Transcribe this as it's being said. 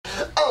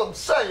all I'm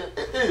saying,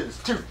 it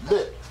is too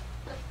lit.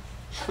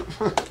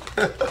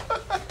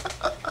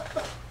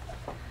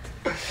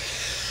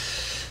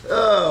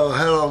 Oh,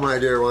 hello, my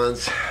dear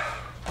ones.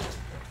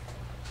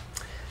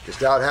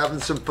 Just out having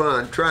some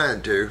fun,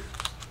 trying to.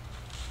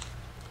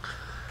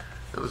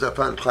 It was a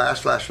fun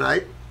class last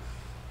night.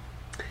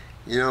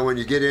 You know, when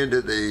you get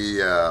into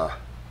the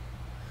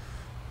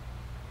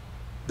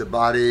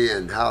body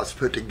and how it's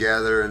put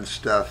together and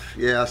stuff,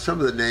 yeah, some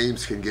of the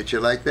names can get you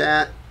like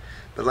that.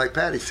 But like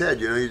Patty said,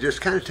 you know, you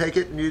just kind of take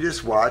it and you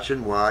just watch,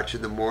 and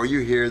the more you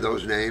hear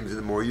those names and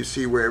the more you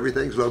see where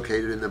everything's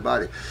located in the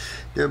body.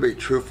 You know, to be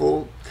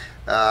truthful,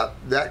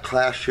 that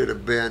class should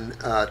have been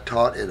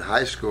taught in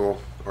high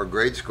school or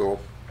grade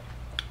school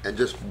and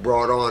just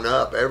brought on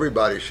up.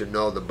 Everybody should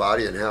know the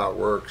body and how it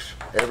works.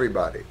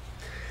 Everybody.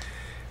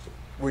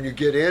 When you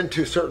get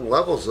into certain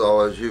levels,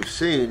 though, as you've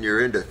seen,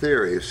 you're into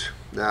theories.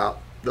 Now,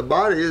 the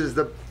body is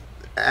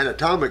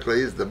anatomically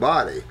is the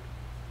body.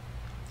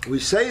 We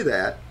say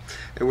that,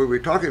 and we were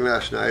talking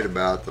last night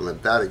about the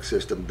lymphatic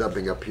system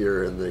dumping up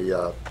here in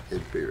the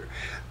inferior,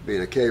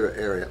 being a cave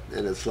area,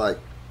 and it's like,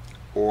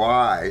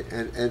 why?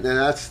 And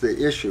that's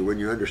the issue when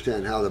you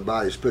understand how the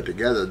body's put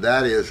together.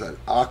 That is an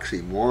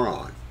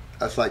oxymoron.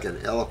 That's like an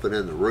elephant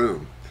in the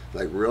room.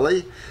 Like,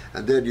 really?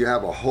 And then you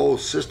have a whole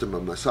system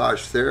of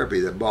massage therapy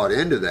that bought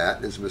into that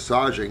and is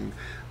massaging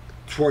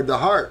toward the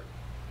heart.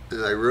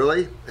 Like,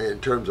 really? In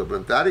terms of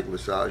lymphatic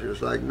massage,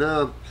 it's like,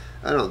 no,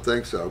 I don't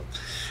think so.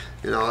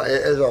 You know,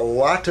 there's a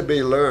lot to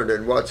be learned,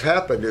 and what's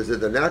happened is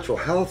that the natural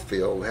health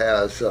field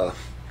has,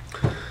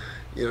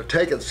 you know,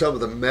 taken some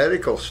of the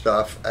medical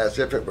stuff as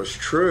if it was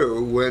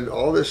true, when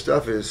all this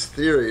stuff is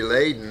theory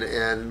laden,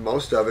 and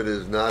most of it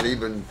is not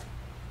even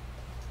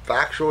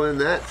factual in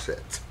that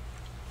sense.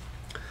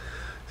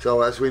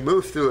 So as we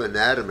move through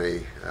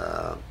anatomy,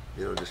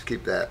 you know, just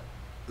keep that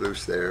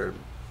loose there.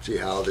 See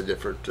how the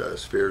different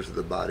spheres of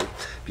the body.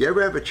 If you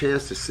ever have a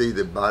chance to see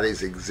the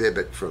body's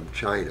exhibit from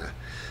China,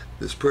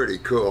 it's pretty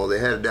cool. They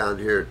had it down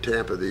here at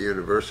Tampa, the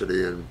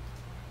university, and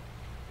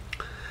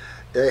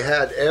they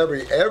had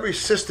every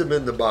system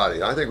in the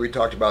body. I think we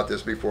talked about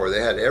this before.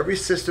 They had every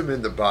system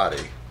in the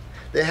body.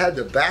 They had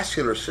the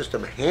vascular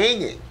system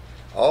hanging,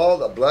 all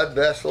the blood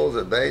vessels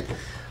and veins,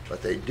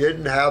 but they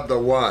didn't have the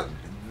one.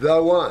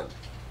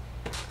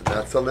 And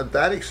that's the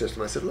lymphatic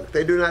system. I said, look,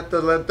 they do not have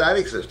the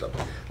lymphatic system.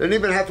 They didn't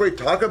even halfway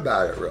talk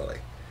about it, really.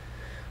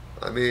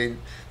 I mean,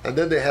 and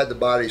then they had the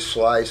body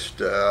sliced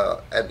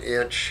an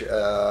inch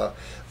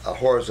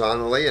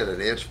horizontally and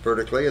an inch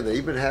vertically, and they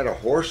even had a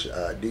horse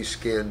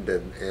deskinned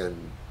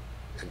and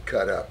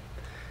cut up.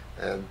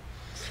 And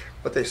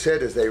what they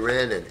said is they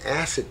ran an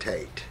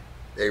acetate.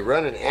 They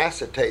run an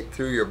acetate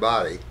through your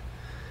body,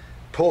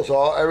 pulls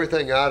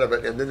everything out of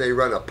it, and then they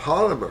run a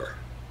polymer.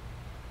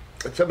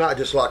 And somehow it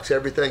just locks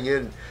everything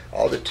in,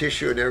 all the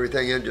tissue and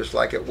everything in just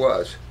like it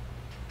was.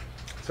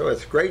 So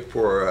it's great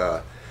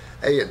for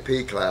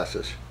A&P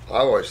classes. I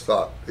always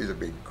thought these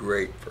would be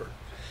great for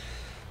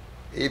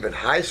even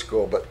high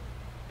school, but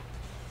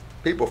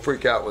people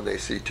freak out when they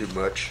see too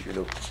much, you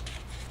know,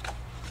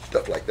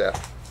 stuff like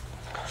that.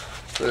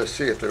 So let's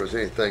see if there was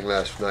anything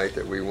last night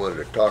that we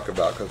wanted to talk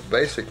about, because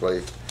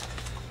basically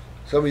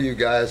some of you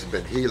guys have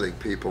been healing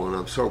people, and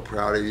I'm so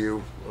proud of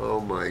you.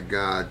 Oh my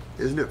God.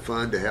 Isn't it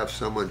fun to have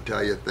someone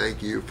tell you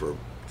thank you for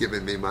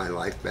giving me my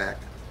life back?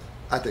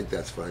 I think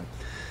that's fun.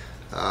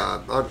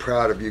 I'm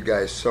proud of you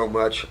guys so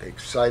much.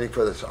 Exciting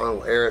for this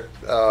Arnold Ehret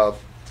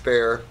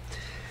fair.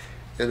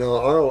 You know,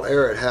 Arnold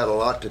Ehret had a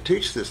lot to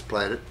teach this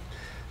planet.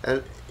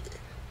 And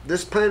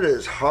this planet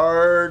is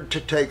hard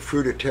to take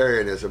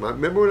fruitarianism. I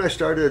remember when I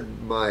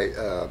started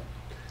my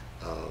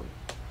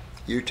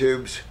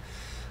YouTubes,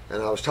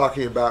 and I was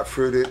talking about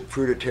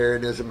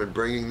fruitarianism and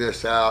bringing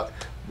this out.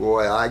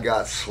 Boy, I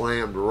got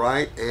slammed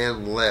right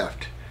and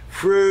left.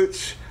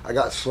 Fruits, I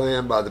got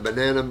slammed by the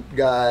banana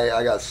guy.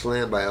 I got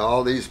slammed by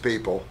all these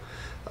people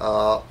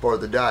for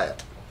the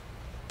diet.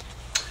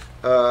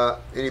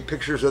 Any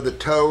pictures of the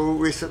toe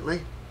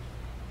recently?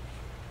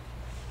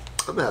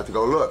 I'm going to have to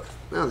go look.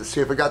 Now, let's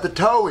see if I got the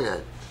toe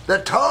in. The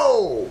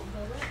toe!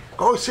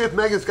 Go see if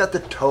Megan's got the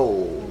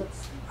toe.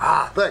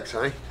 Ah, thanks,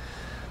 honey.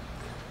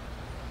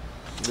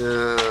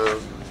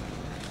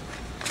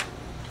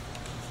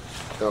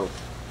 Oh,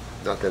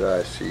 not that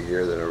I see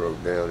here that I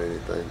wrote down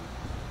anything.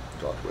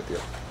 Talked with you.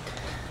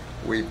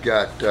 We've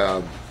got,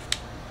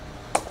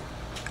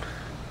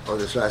 on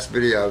this last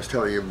video I was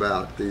telling you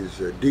about these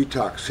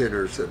detox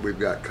centers that we've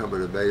got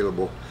coming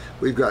available.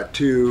 We've got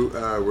two,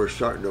 we're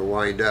starting to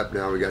wind up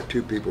now. We got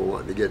 2 people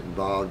wanting to get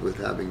involved with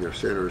having their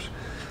centers.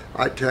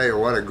 I tell you,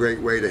 what a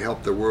great way to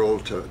help the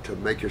world, to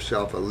make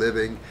yourself a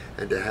living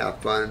and to have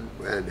fun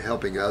and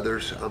helping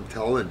others. I'm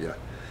telling you,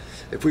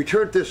 if we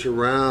turned this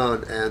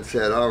around and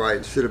said, all right,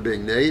 instead of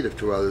being negative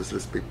to others,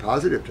 let's be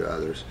positive to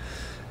others,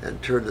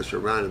 and turn this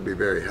around and be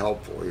very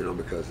helpful, you know,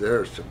 because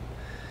there's some,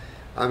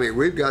 I mean,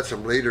 we've got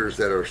some leaders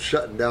that are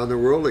shutting down the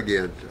world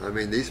again. I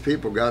mean, these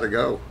people got to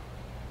go.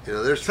 You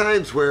know, there's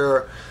times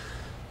where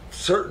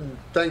certain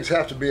things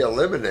have to be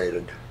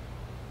eliminated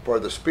for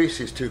the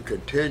species to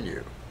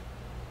continue.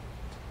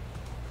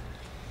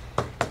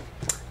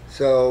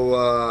 So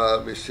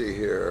let me see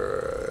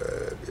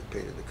here.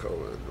 Pain in the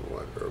colon,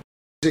 whatever.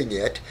 Using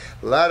it,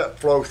 let it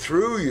flow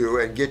through you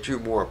and get you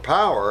more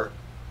power.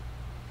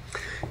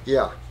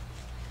 Yeah.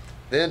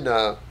 Then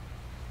where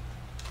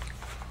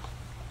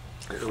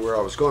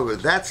I was going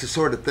with, that's the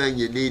sort of thing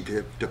you need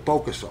to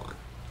focus on.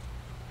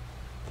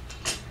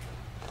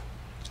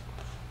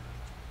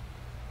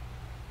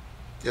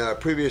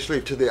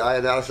 Previously to the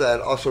iodine, I had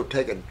also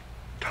taken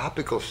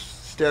topical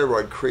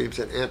steroid creams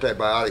and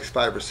antibiotics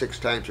 5 or 6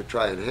 times to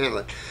try and handle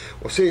it.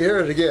 Well, see, here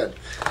it again.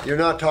 You're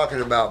not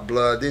talking about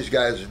blood. These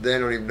guys, they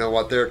don't even know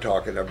what they're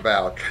talking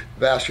about.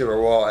 Vascular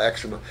wall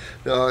eczema.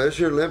 No, it's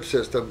your lymph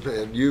system,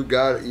 and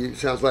it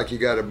sounds like you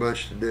got a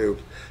bunch to do.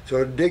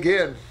 So dig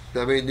in.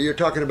 I mean, you're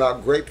talking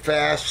about grape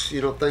fasts,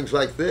 things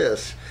like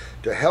this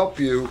to help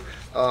you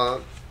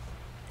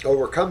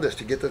overcome this,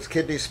 to get those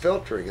kidneys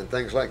filtering and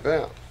things like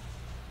that.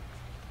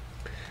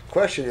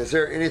 Question, is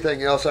there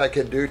anything else I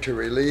can do to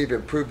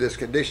improve this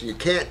condition? You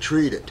can't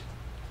treat it.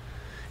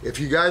 If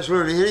you guys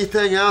learn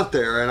anything out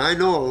there, and I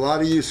know a lot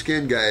of you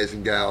skin guys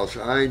and gals,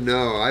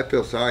 I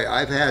feel sorry.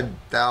 I've had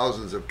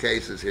thousands of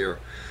cases here,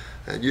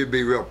 and you'd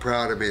be real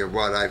proud of me of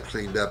what I've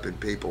cleaned up in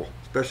people,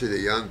 especially the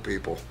young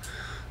people.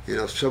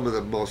 Some of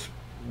the most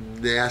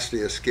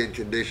nastiest skin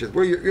conditions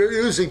where you're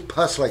using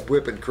pus like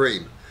whipping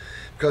cream,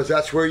 because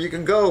that's where you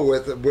can go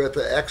with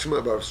the eczema,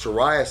 of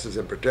psoriasis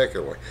in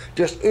particular.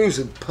 Just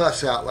oozing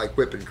pus out like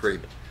whipping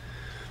cream.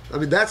 I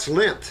mean, that's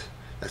lymph.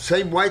 That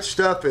same white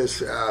stuff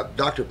is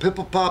Dr.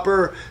 Pimple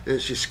Popper, and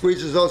she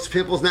squeezes those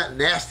pimples and that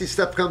nasty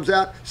stuff comes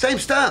out. Same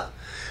stuff.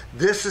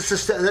 This is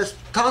this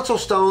tonsil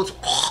stones,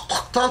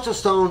 tonsil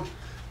stone.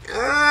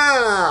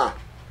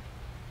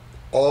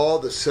 All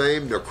the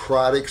same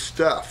necrotic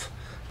stuff.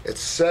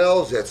 It's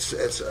cells, it's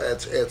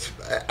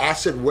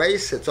acid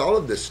waste, it's all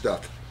of this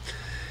stuff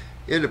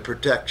into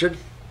protection.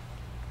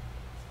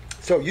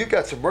 So you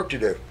got some work to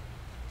do.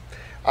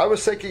 I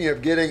was thinking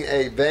of getting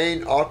a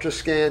vein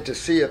ultrascan to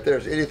see if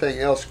there's anything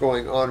else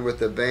going on with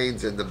the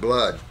veins in the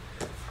blood.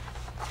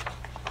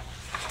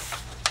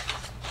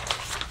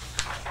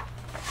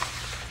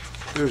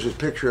 Here's a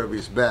picture of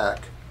his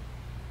back.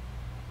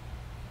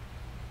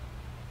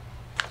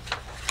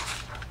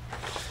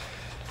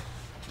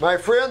 My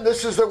friend,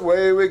 this is the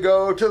way we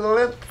go to the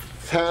lymph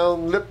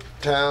town.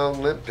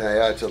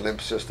 Yeah, it's a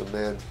lymph system,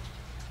 man.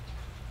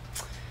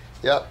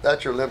 Yep,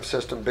 that's your lymph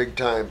system big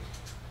time.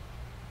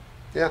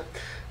 Yeah,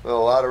 well,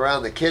 a lot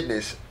around the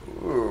kidneys.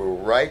 Ooh,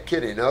 right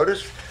kidney.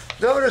 Notice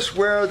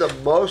where the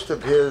most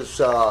of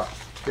his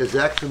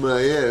eczema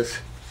is.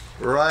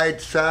 Right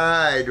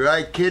side,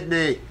 right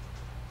kidney.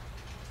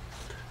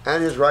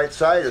 And his right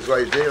side is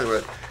what he's dealing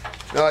with.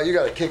 No, you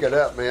got to kick it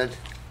up, man.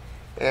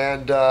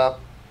 And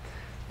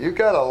you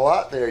got a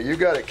lot there. You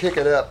got to kick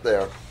it up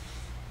there.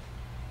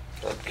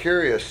 I'm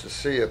curious to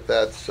see if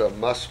that's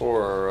muscle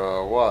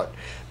or what.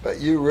 But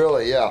you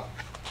really, yeah.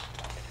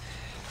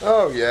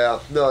 Oh, yeah.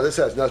 No, this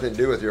has nothing to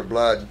do with your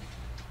blood.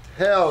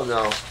 Hell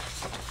no.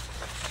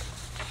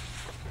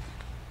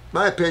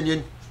 My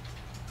opinion,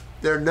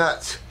 they're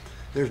nuts.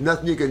 There's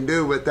nothing you can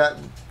do with that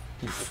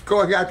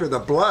going after the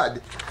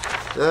blood.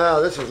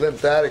 No, this is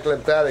lymphatic.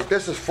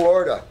 This is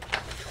Florida.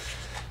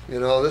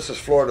 This is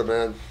Florida,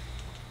 man.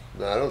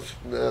 No,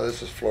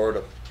 this is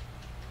Florida.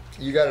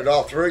 You got it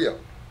all through you.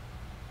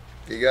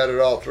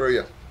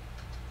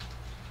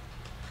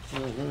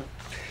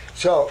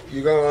 So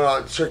you're going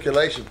on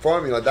circulation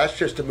formula. That's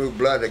just to move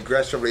blood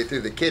aggressively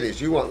through the kidneys.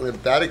 You want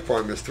lymphatic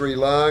formulas: 3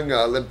 lung,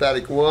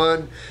 lymphatic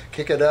 1.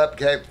 Kick it up.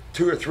 Okay,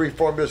 2 or 3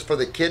 formulas for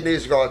the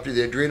kidneys. Go after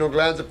the adrenal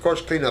glands, of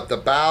course. Clean up the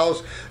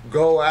bowels.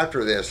 Go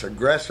after this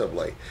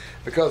aggressively,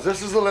 because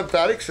this is the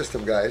lymphatic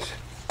system, guys.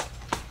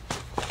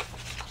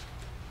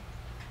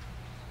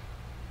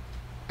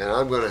 And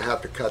I'm going to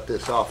have to cut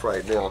this off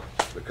right now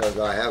because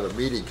I have a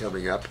meeting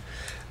coming up.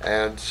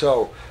 And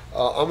so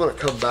I'm going to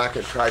come back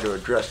and try to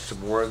address some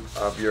more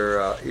of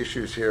your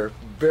issues here.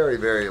 Very,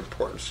 very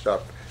important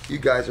stuff. You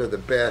guys are the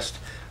best.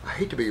 I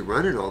hate to be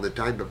running all the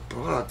time,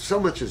 but so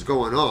much is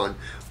going on.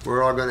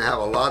 We're all going to have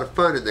a lot of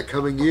fun in the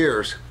coming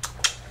years.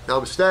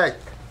 Namaste.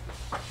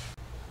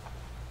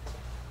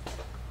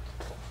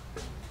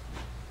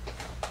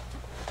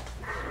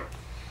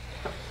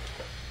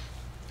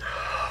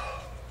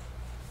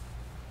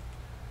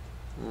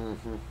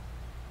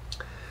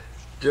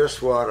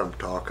 Just what I'm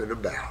talking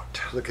about.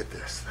 Look at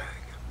this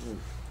thing.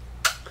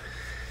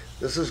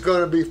 This is going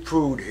to be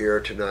food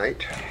here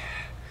tonight.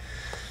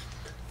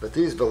 But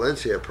these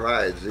Valencia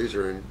Prides, these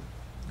are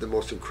the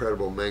most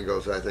incredible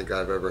mangoes I think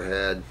I've ever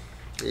had.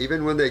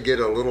 Even when they get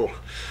a little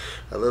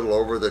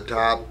over the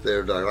top,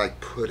 they're like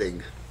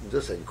pudding.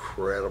 Just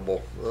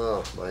incredible.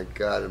 Oh my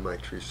God, and my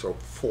tree's so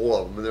full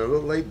of them. And they're a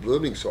little late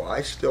blooming, so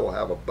I still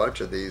have a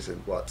bunch of these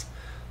in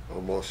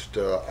almost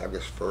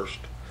August 1st.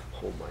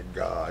 Oh my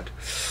God.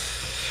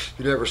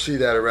 You never see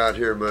that around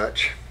here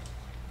much.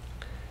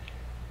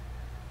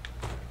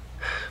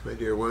 My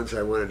dear ones,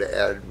 I wanted to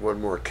add one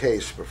more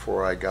case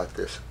before I got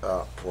this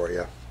up for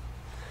you.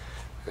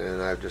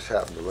 And I just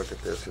happened to look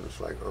at this and it's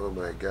like, oh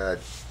my God.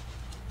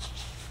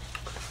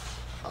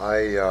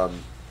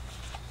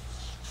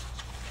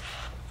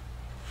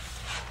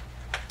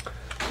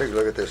 Take a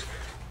look at this.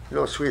 You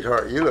know,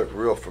 sweetheart, you look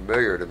real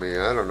familiar to me.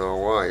 I don't know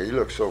why. You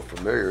look so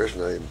familiar. It's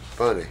not even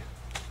funny.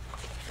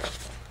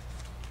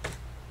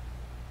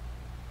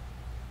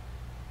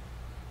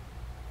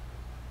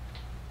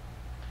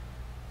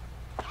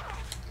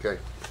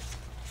 Okay.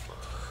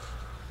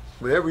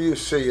 Whenever you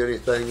see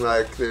anything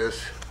like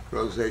this,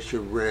 rosacea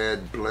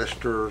red,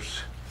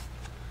 blisters,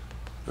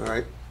 all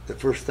right, the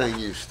first thing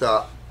you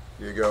stop,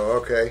 you go,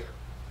 okay,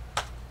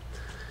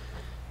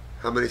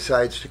 how many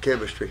sides to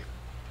chemistry?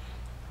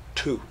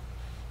 2.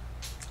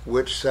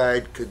 Which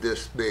side could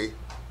this be?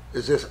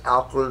 Is this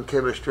alkaline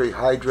chemistry,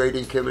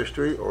 hydrating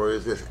chemistry, or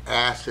is this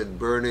acid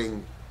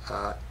burning,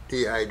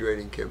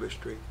 dehydrating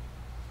chemistry?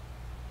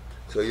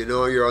 So you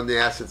know you're on the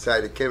acid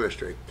side of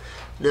chemistry.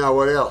 Now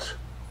what else?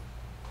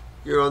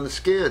 You're on the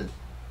skin.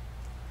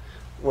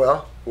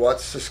 Well,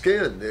 what's the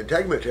skin? The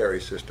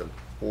integumentary system.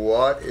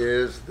 What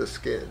is the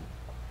skin?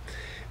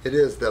 It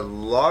is the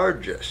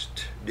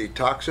largest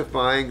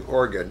detoxifying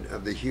organ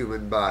of the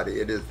human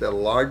body. It is the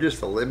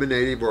largest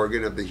eliminative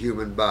organ of the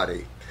human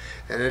body.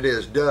 And it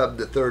is dubbed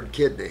the third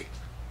kidney.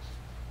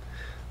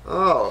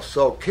 Oh,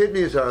 so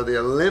kidneys are the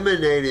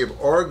eliminative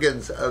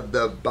organs of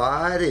the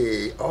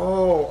body.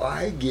 Oh,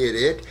 I get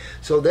it.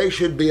 So they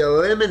should be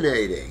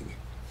eliminating.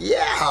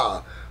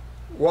 Yeah.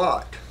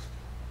 What?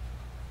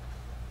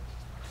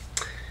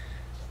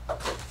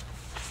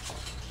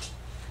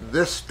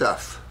 This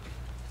stuff.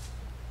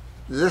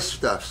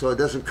 So it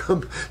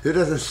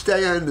doesn't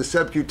stay in the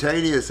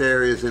subcutaneous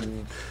areas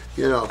and,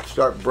 you know,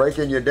 start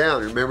breaking you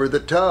down. Remember the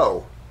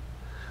toe.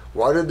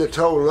 What did the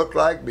toe look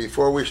like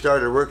before we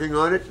started working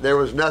on it? There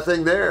was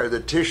nothing there. The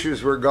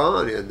tissues were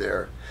gone in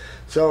there.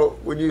 So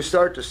when you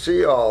start to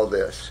see all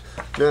this,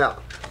 now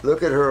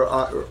look at her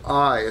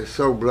eye is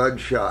so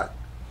bloodshot.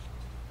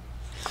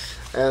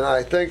 And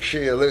I think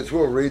she alludes,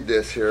 we'll read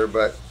this here,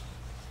 but,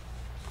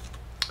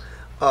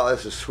 oh,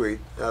 this is sweet.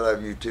 I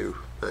love you too,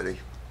 honey.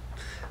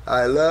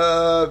 I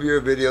love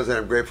your videos, and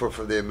I'm grateful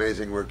for the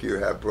amazing work you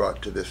have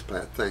brought to this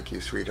plant. Thank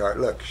you, sweetheart.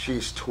 Look,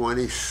 she's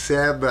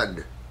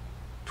 27.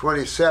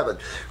 27.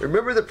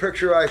 Remember the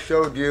picture I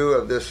showed you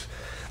of this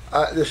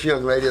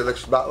young lady that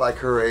looks about like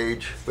her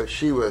age, but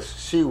she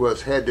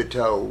was head to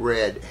toe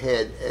red,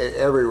 head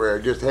everywhere,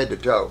 just head to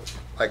toe,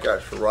 like a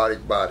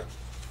cirrhotic body.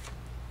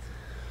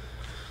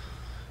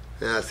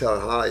 And I was telling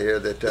Holly here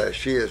that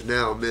she is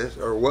now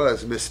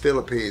was Miss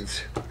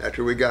Philippines.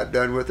 After we got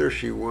done with her,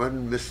 she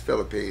won Miss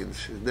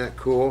Philippines. Isn't that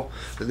cool?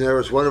 And there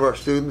was one of our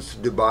students,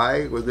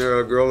 Dubai. Was there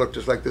a girl looked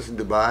just like this in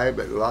Dubai,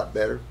 but a lot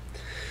better?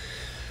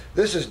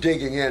 This is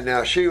digging in.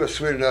 Now, she was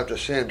sweet enough to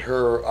send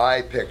her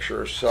eye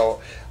pictures,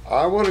 so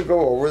I want to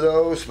go over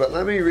those, but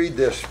let me read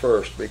this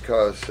first,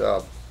 because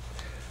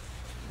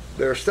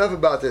there's stuff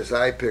about this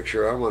eye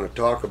picture I want to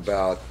talk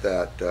about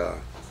that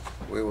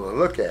we want to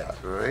look at,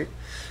 all right?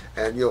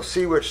 And you'll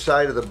see which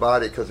side of the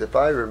body, because if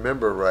I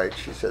remember right,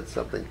 she said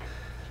something.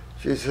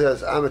 She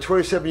says, I'm a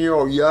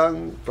 27-year-old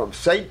young from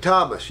St.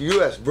 Thomas,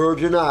 U.S.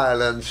 Virgin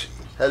Islands.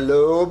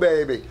 Hello,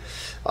 baby.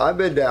 I've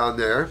been down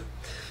there.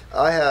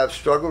 I have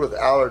struggled with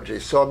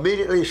allergies. So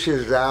immediately she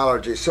has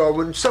allergies. So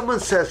when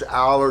someone says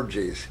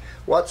allergies,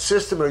 what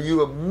system are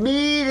you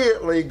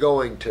immediately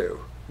going to?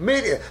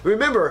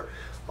 Remember,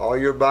 all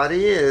your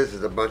body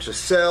is a bunch of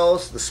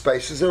cells, the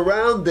spaces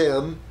around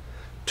them,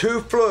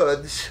 2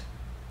 fluids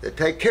that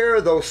take care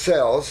of those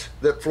cells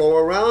that flow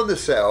around the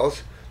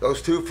cells.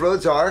 Those 2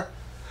 fluids are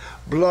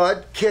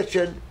blood,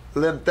 kitchen,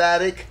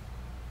 lymphatic,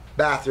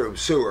 bathroom,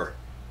 sewer,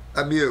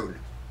 immune.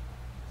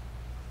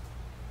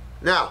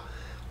 Now,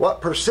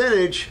 what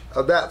percentage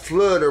of that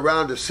fluid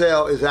around a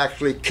cell is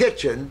actually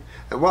kitchen,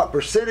 and what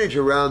percentage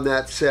around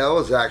that cell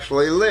is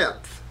actually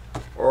lymph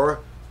or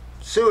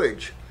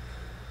sewage?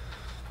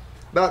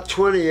 About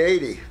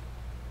 20-80.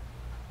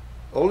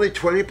 Only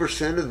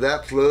 20% of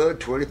that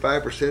fluid,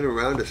 25%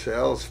 around a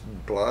cell's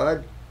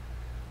blood.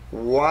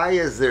 Why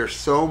is there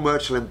so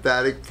much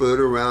lymphatic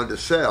fluid around a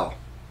cell?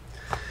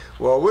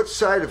 Well, which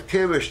side of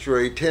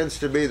chemistry tends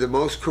to be the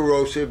most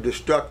corrosive,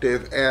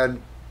 destructive,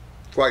 and,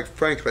 quite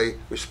frankly,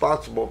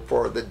 responsible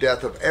for the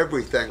death of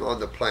everything on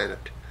the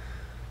planet?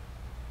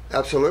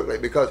 Absolutely,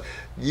 because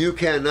you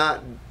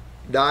cannot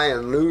die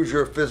and lose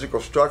your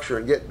physical structure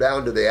and get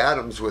down to the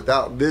atoms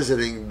without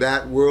visiting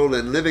that world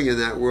and living in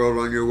that world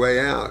on your way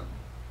out.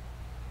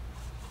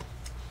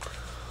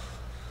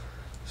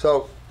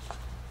 So,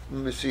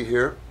 let me see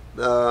here.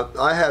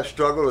 I have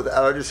struggled with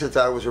allergies since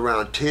I was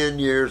around 10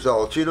 years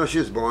old. You know, she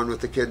was born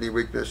with the kidney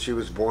weakness. She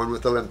was born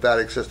with a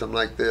lymphatic system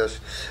like this.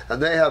 And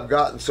they have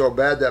gotten so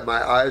bad that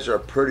my eyes are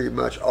pretty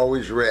much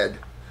always red.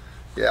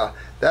 Yeah,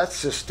 that's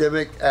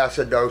systemic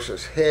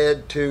acidosis,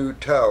 head to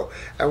toe.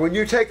 And when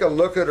you take a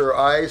look at her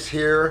eyes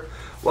here,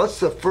 what's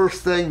the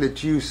first thing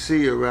that you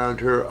see around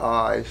her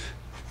eyes?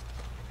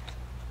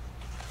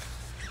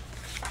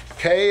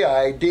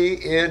 Kidney.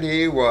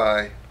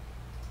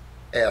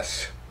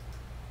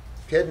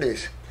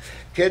 Kidneys.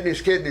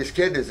 Kidneys, kidneys,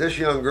 kidneys. This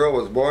young girl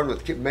was born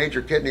with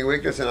major kidney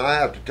weakness, and I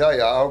have to tell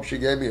you, I hope she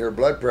gave me her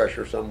blood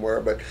pressure somewhere,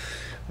 but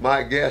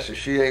my guess is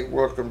she ain't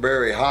working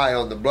very high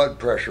on the blood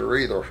pressure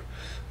either.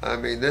 I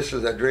mean, this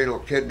is adrenal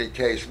kidney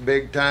case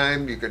big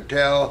time. You can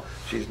tell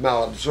she's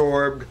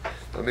malabsorbed.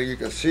 I mean, you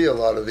can see a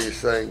lot of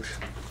these things.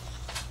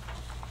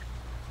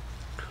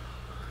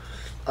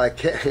 I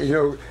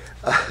can't,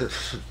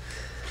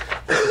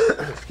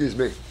 excuse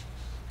me.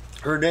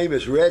 Her name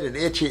is Red and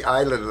Itchy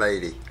Island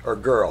Lady, or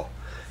girl.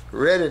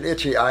 Red and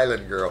Itchy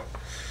Island Girl.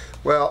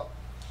 Well,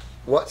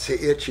 what's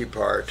the itchy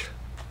part?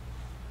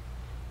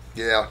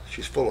 Yeah,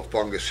 she's full of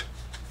fungus.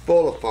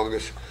 Full of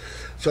fungus.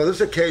 So this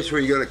is a case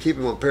where you're going to keep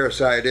them on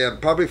Parasite M,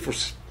 probably for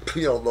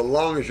the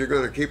long as you're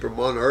going to keep them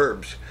on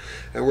herbs.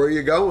 And where are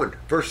you going?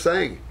 First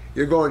thing,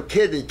 you're going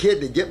kidney,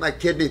 get my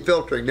kidney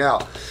filtering.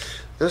 Now,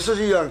 this is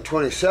a young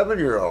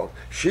 27-year-old.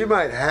 She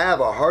might have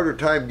a harder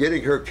time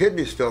getting her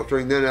kidneys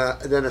filtering than a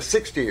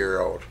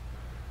 60-year-old.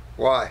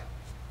 Why?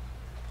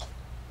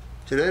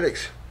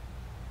 Genetics.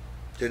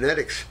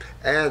 Genetics.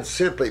 And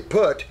simply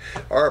put,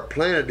 our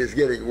planet is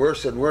getting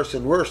worse and worse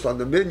and worse on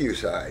the menu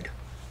side.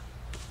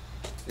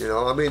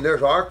 I mean,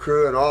 there's our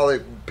crew and all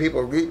the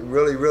people eating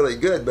really, really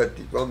good, but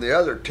on the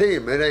other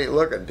team, it ain't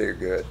looking too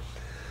good.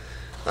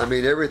 I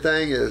mean,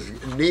 everything is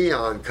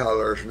neon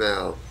colors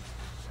now.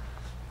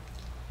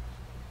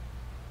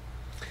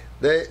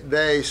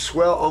 They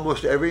swell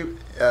almost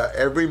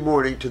every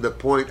morning to the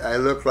point I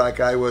look like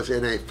I was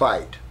in a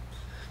fight.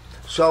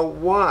 So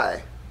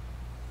why?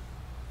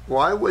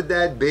 Why would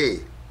that be?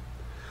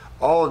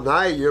 All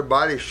night your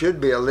body should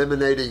be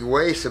eliminating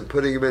waste and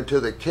putting them into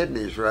the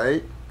kidneys,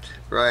 right?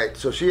 Right,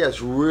 so she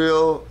has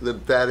real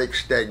lymphatic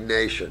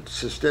stagnation,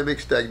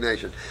 systemic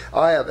stagnation.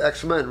 I have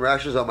eczema and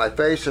rashes on my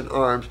face and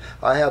arms.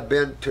 I have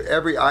been to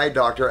every eye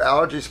doctor,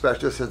 allergy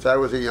specialist since I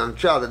was a young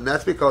child, and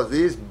that's because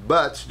these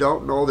butts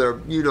don't know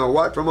their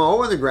you-know-what from a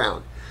hole in the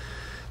ground.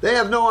 They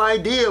have no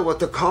idea what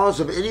the cause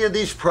of any of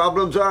these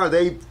problems are.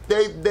 They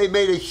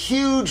made a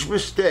huge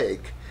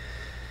mistake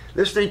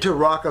listening to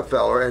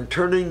Rockefeller and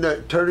turning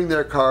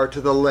their car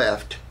to the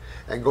left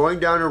and going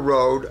down a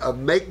road of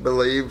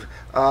make-believe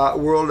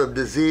world of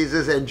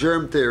diseases and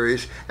germ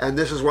theories, and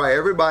this is why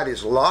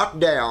everybody's locked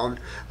down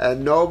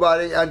and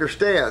nobody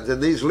understands,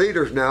 and these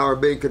leaders now are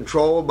being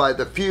controlled by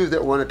the few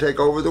that want to take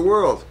over the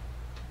world.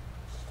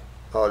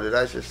 Oh, did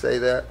I just say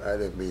that? I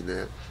didn't mean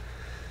that.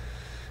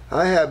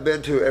 I have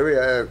been to every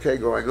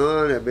going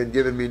on, have been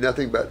giving me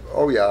nothing but,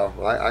 oh yeah,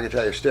 I can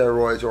tell you,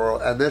 steroids, oral,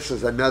 and this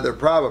is another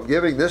problem,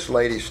 giving this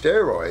lady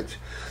steroids.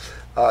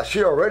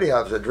 She already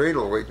has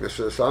adrenal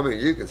weaknesses. I mean,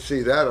 you can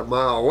see that a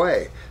mile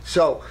away.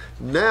 So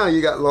now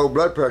you got low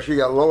blood pressure, you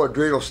got low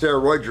adrenal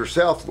steroids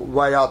yourself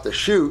right out the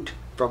chute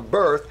from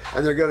birth,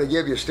 and they're going to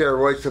give you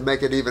steroids to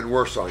make it even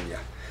worse on you.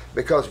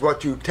 Because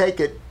what you take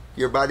it,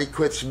 your body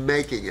quits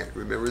making it.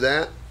 Remember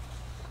that?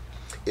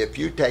 If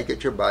you take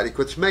it, your body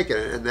quits making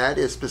it. And that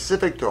is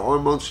specific to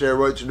hormones,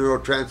 steroids,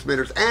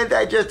 neurotransmitters, and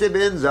digestive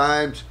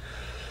enzymes.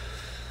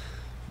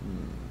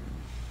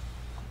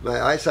 My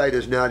eyesight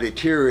is now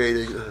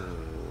deteriorating.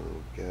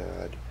 Oh,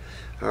 God.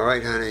 All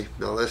right, honey.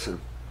 Now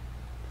listen.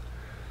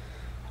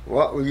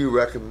 What will you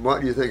recommend?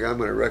 What do you think I'm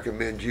going to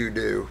recommend you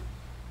do?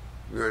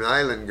 You're an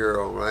island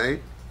girl, right?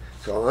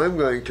 So I'm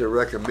going to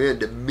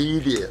recommend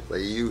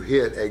immediately you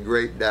hit a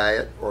grape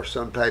diet or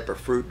some type of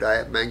fruit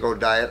diet, mango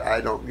diet. I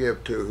don't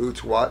give two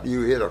hoots what.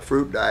 You hit a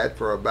fruit diet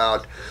for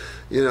about,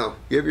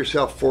 give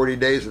yourself 40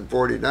 days and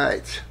 40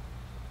 nights.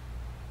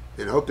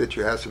 And hope that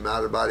you have some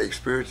out-of-body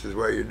experiences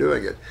while you're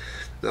doing it.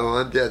 No,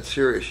 I'm dead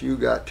serious. You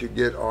got to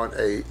get on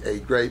a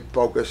grape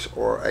focus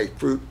or a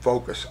fruit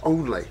focus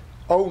only.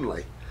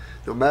 Only.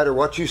 No matter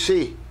what you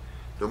see.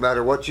 No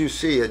matter what you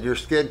see, and your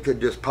skin could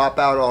just pop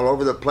out all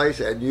over the place,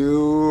 and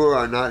you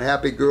are not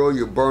happy girl,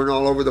 you burn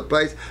all over the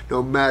place.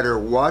 No matter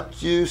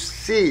what you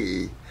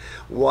see,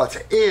 what's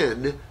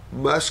in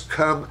must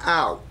come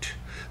out.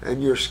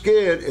 And your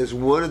skin is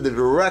one of the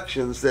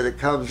directions that it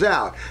comes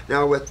out.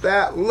 Now with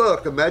that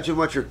look, imagine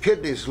what your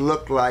kidneys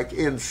look like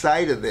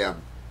inside of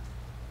them.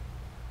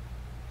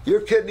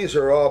 Your kidneys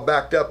are all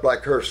backed up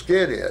like her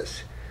skin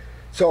is.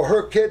 So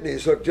her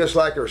kidneys look just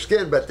like her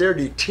skin, but they're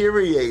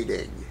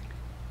deteriorating.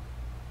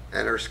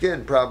 And her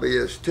skin probably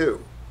is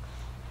too.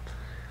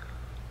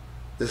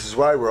 This is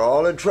why we're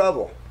all in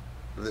trouble.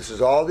 And this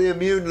is all the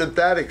immune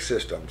lymphatic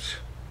systems.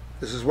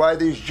 This is why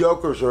these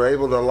jokers are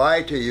able to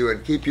lie to you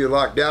and keep you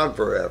locked down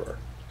forever.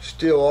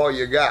 Steal all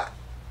you got.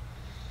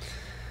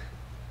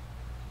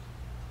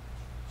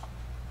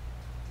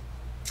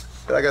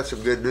 But I got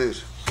some good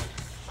news.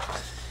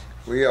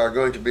 We are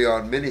going to be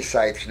on many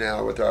sites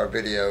now with our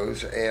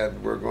videos,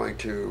 and we're going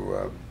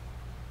to,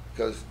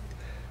 because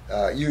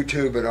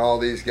YouTube and all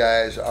these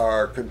guys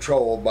are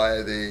controlled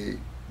by the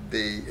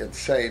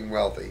insane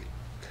wealthy.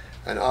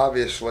 And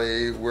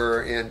obviously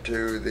we're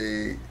into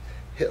the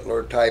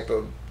Hitler type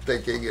of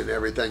thinking and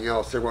everything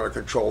else. They want to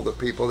control the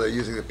people. They're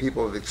using the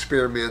people of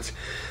experiments.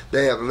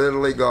 They have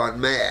literally gone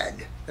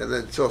mad. And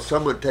then so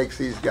someone takes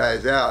these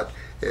guys out,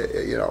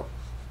 the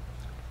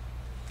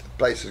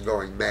place is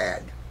going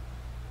mad.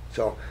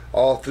 So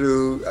all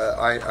through,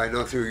 I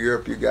know through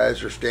Europe you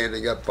guys are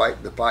standing up,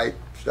 fighting the fight,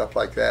 stuff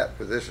like that,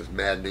 because this is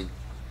maddening.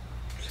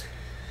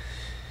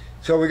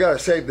 So we got to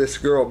save this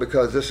girl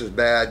because this is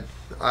bad.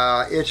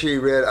 Itchy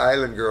Red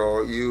Island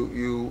girl,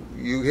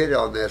 you hit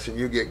on this and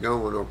you get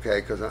going,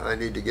 okay? Because I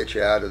need to get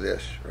you out of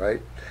this,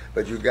 right?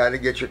 But you got to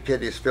get your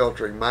kidneys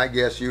filtering. My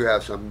guess, you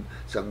have some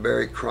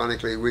very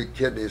chronically weak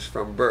kidneys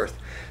from birth,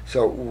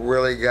 so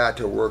really got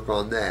to work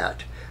on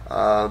that.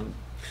 I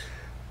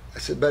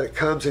said, but it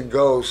comes and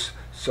goes.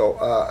 So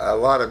a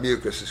lot of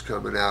mucus is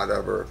coming out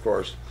of her, of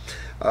course.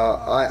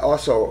 I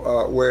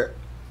also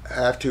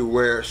have to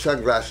wear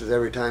sunglasses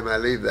every time I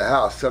leave the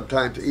house,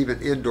 sometimes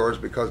even indoors,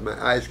 because my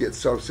eyes get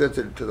so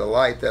sensitive to the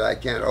light that I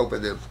can't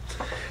open them.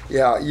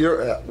 Yeah,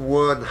 you're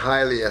one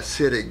highly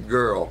acidic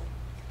girl.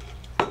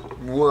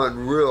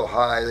 One real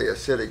highly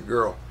acidic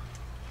girl.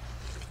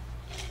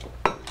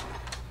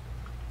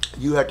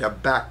 You have to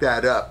back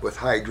that up with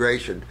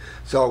hydration.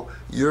 So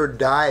your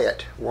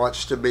diet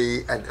wants to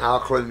be an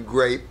alkaline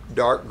grape,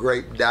 dark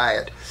grape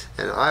diet.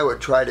 And I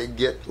would try to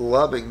get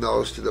loving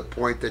those to the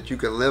point that you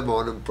can live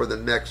on them for the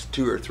next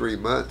 2 or 3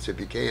 months if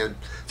you can.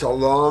 It's a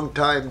long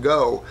time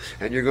go,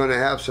 and you're going to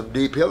have some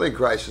deep healing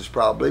crisis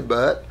probably,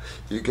 but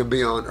you can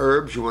be on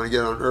herbs. You want to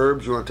get on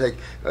herbs. You want to take,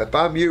 if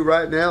I'm you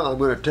right now, I'm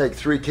going to take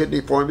 3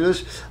 kidney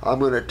formulas. I'm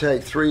going to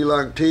take 3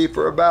 lung tea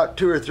for about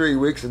 2 or 3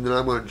 weeks, and then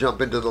I'm going to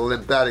jump into the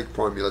lymphatic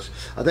formulas.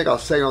 I think I'll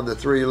stay on the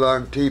 3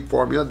 lung tea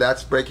formula.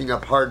 That's breaking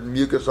up hardened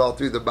mucus all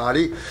through the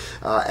body.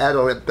 Add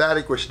a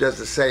lymphatic, which does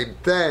the same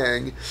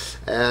thing,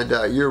 and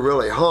you're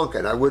really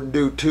honking. I wouldn't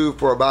do 2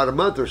 for about a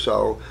month or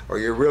so, or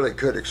you really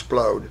could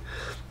explode.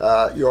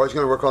 You're always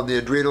going to work on the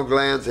adrenal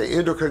glands, the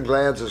endocrine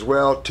glands as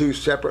well, 2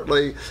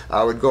 separately.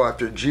 I would go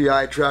after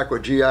GI tract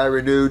with GI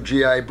Renew,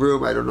 GI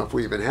Broom. I don't know if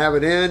we even have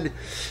it in.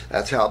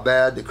 That's how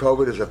bad the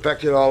COVID has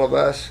affected all of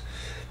us.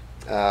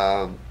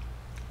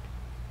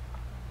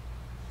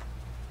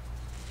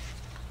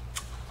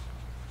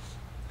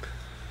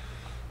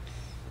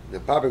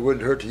 It probably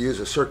wouldn't hurt to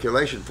use a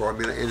circulation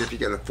formula, and if you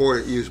can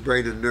afford it, use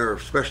Brain and Nerve,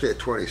 especially at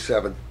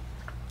 27.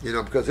 You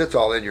know, because it's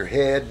all in your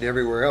head and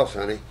everywhere else,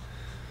 honey.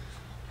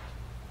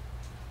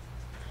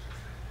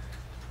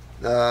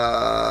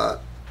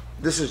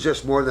 This is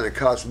just more than a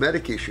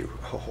cosmetic issue.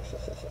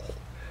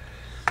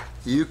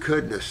 You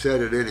couldn't have said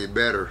it any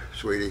better,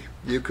 sweetie.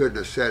 You couldn't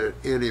have said it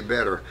any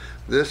better.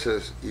 This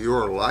is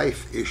your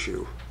life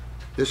issue.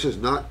 This is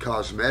not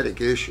cosmetic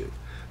issue.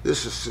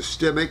 This is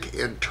systemic,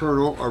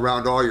 internal,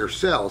 around all your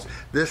cells.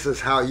 This is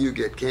how you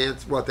get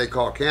cancer, what they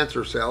call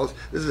cancer cells.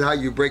 This is how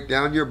you break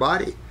down your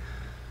body.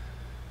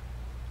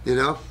 You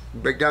know,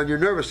 break down your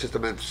nervous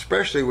system. And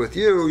especially with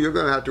you, you're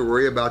going to have to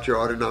worry about your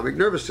autonomic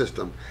nervous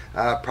system.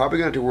 Probably going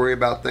to have to worry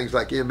about things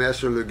like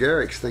MS or Lou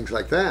Gehrig's, things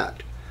like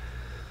that.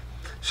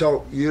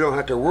 So you don't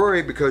have to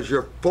worry because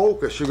you're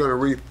focused. You're going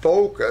to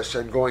refocus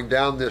and going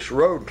down this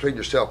road and clean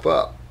yourself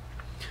up.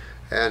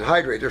 And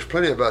hydrate. There's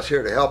plenty of us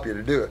here to help you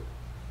to do it.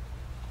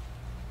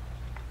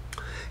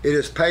 It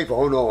is painful.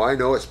 Oh no, I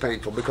know it's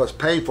painful because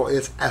painful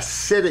is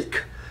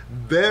acidic.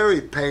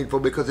 Very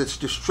painful because it's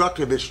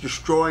destructive. It's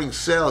destroying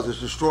cells. It's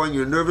destroying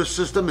your nervous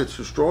system. It's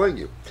destroying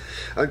you.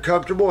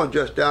 Uncomfortable and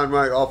just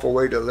downright awful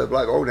way to live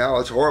life. Oh, now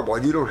it's horrible.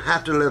 And you don't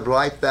have to live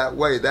life that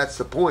way. That's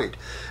the point.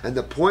 And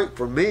the point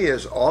for me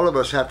is all of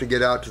us have to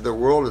get out to the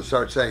world and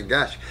start saying,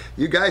 gosh,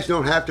 you guys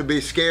don't have to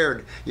be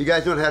scared. You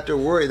guys don't have to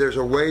worry. There's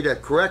a way to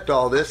correct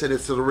all this, and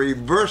it's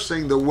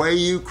reversing the way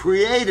you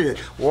created it.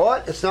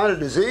 What? It's not a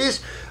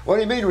disease? What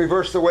do you mean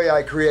reverse the way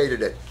I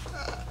created it?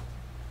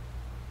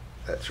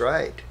 That's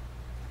right.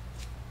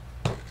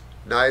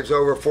 Knives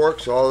over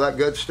forks, all that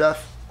good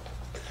stuff.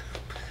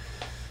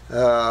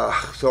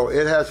 So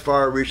it has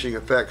far-reaching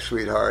effects,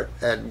 sweetheart,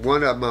 and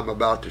one of them I'm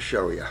about to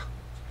show you.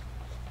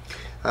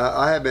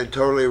 I have been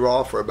totally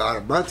raw for about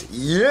a month.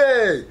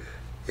 Yay!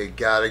 You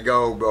gotta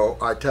go, bro.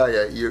 I tell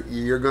you,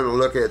 you're going to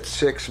look at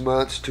 6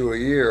 months to a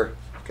year,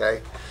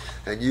 okay?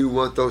 And you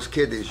want those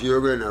kidneys.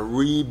 You're in a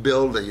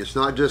rebuilding. It's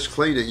not just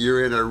cleaning.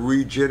 You're in a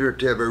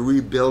regenerative, a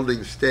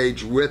rebuilding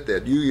stage with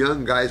it. You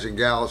young guys and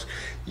gals,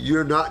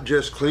 you're not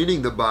just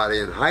cleaning the body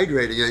and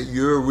hydrating it.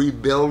 You're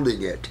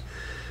rebuilding it.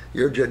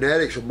 Your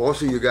genetics,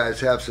 most of you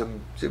guys have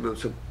some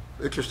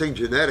interesting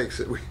genetics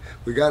that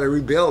we got to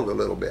rebuild a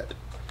little bit.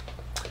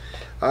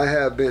 I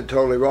have been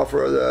totally raw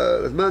for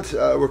the months,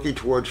 working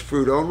towards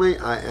fruit only.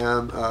 I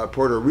am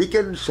Puerto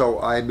Rican,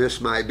 so I miss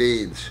my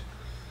beans.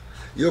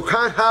 You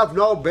can't have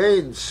no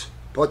beans,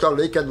 Puerto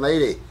Rican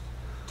lady.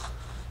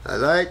 All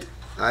right?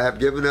 I have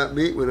given up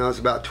meat when I was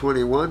about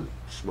 21.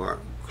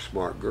 Smart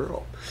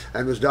girl.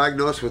 And was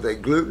diagnosed with a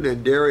gluten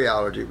and dairy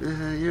allergy.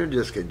 You're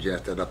just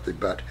congested up the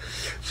butt.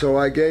 So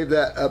I gave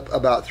that up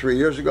about 3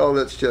 years ago.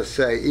 Let's just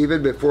say,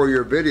 even before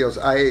your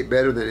videos, I ate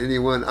better than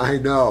anyone I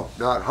know.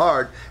 Not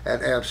hard,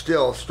 and am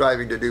still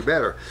striving to do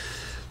better.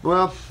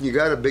 Well, you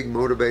got a big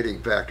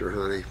motivating factor,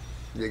 honey.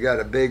 You got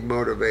a big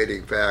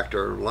motivating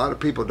factor. A lot of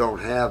people don't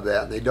have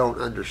that, and they don't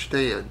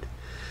understand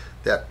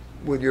that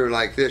when you're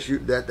like this,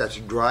 that's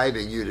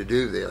driving you to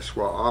do this.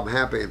 Well, I'm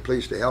happy and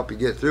pleased to help you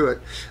get through it.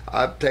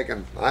 I've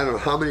taken, I don't know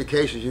how many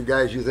cases you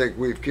guys you think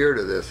we've cured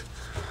of this.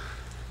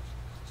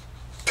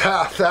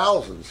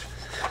 Thousands.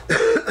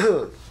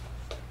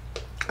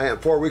 I am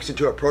 4 weeks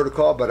into a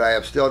protocol, but I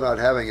am still not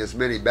having as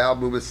many bowel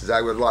movements as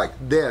I would like.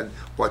 Then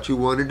what you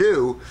want to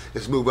do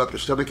is move up to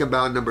stomach and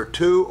bowel number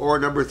 2 or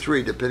number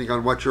 3, depending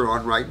on what you're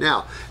on right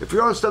now. If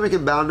you're on stomach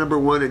and bowel number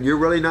 1 and you're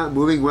really not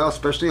moving well,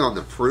 especially on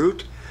the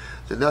fruit,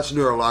 then that's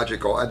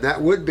neurological. And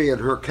that would be in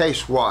her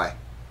case. Why?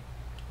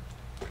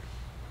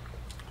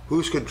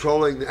 Who's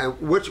controlling, and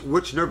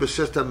which nervous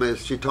system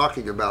is she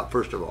talking about,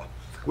 first of all?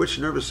 Which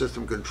nervous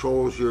system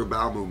controls your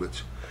bowel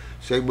movements?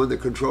 Same one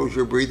that controls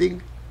your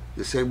breathing?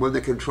 The same one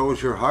that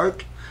controls your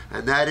heart?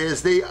 And that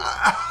is the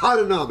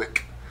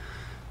autonomic.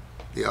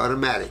 The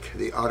automatic,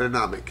 the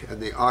autonomic.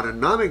 And the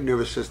autonomic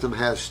nervous system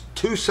has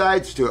two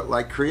sides to it,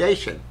 like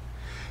creation.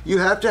 You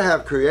have to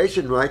have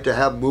creation, right, to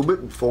have movement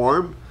and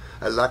form,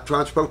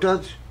 electrons,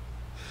 protons?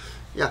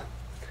 Yeah.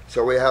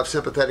 So we have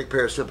sympathetic,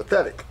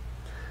 parasympathetic.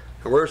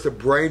 And where's the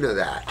brain of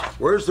that?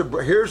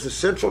 Here's the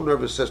central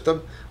nervous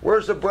system.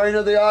 Where's the brain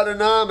of the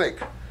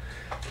autonomic?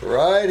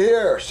 Right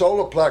here,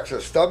 solar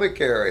plexus, stomach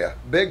area,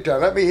 big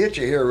time. Let me hit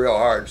you here real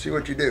hard and see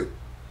what you do.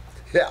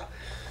 Yeah,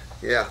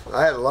 yeah.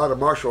 I had a lot of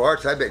martial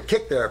arts. I've been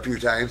kicked there a few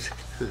times,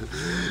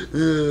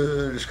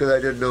 just because I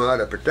didn't know how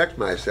to protect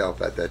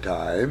myself at the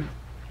time.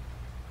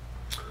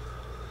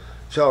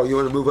 So you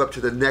want to move up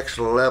to the next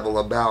level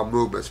of bowel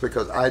movements,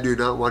 because I do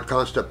not want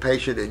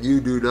constipation and you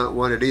do not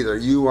want it either.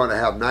 You want to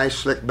have nice,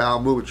 slick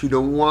bowel movements. You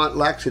don't want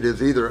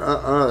laxatives either.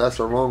 That's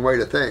the wrong way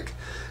to think.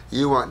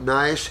 You want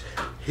nice,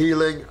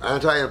 healing,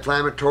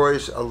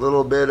 anti-inflammatories, a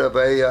little bit of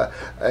a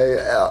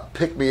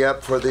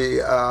pick-me-up for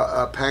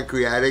the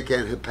pancreatic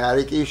and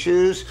hepatic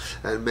issues,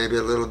 and maybe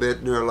a little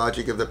bit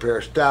neurologic of the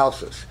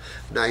peristalsis.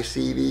 Nice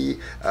CV.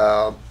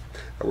 I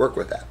work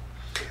with that.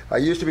 I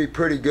used to be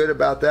pretty good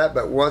about that,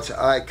 but once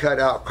I cut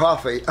out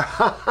coffee,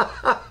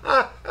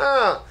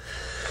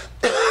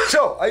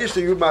 so I used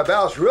to use my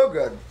bowels real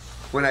good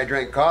when I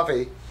drank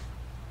coffee.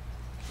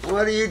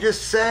 What are you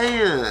just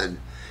saying?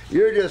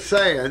 You're just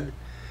saying,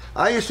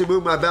 I used to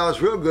move my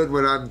bowels real good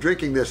when I'm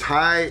drinking this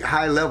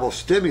high level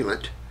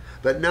stimulant,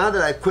 but now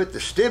that I quit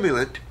the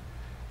stimulant,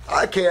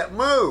 I can't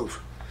move.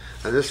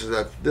 And this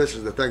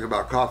is the thing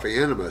about coffee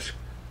enemas.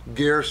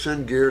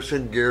 Gerson,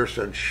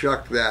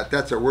 shuck that.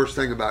 That's the worst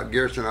thing about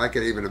Gerson I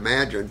could even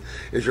imagine,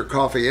 is your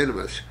coffee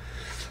enemas.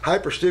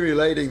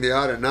 Hyperstimulating the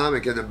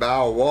autonomic in the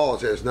bowel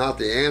walls is not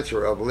the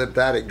answer of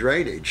lymphatic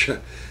drainage.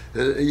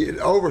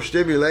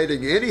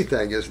 Overstimulating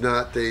anything is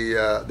not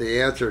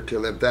the answer to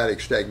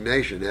lymphatic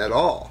stagnation at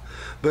all.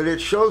 But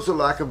it shows a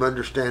lack of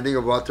understanding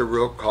of what the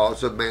real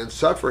cause of man's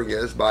suffering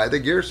is by the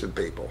Gerson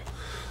people,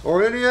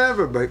 or any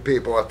other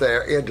people if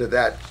they're into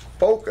that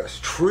focus,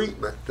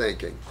 treatment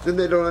thinking. Then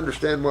they don't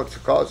understand what's the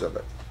cause of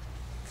it.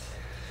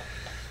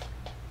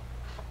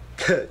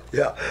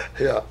 Yeah.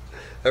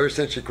 Ever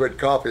since you quit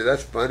coffee,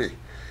 that's funny.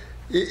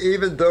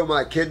 Even though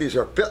my kidneys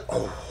are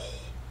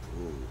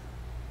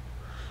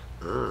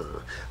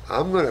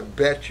I'm going to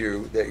bet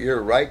you that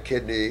your right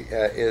kidney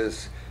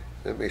is,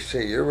 let me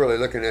see, you're really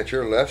looking at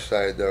your left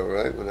side though,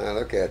 right? When I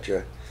look at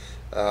you,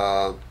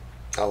 a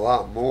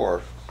lot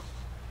more.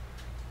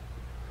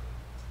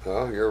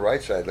 Well, your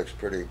right side looks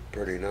pretty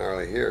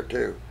gnarly here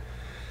too.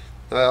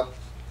 Well,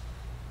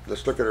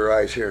 let's look at her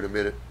eyes here in a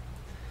minute.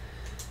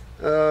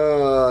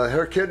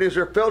 Her kidneys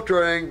are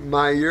filtering.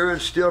 My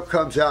urine still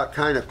comes out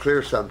kind of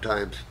clear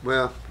sometimes.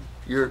 Well,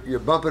 you're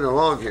bumping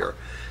along here.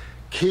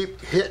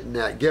 Keep hitting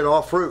that. Get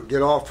off fruit.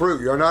 Get off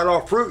fruit. You're not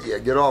off fruit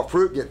yet. Get off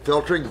fruit. Get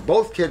filtering.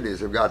 Both kidneys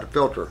have got to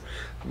filter.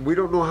 We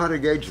don't know how to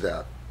gauge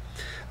that.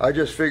 I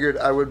just figured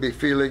I would be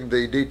feeling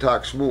the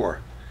detox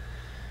more.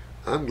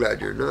 I'm glad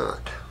you're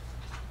not.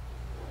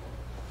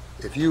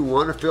 If you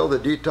want to feel the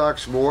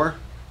detox more,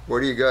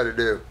 what do you got to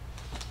do?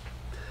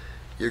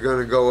 You're going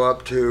to go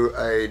up to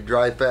a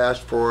dry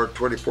fast for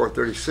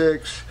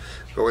 24-36,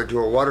 go into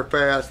a water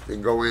fast,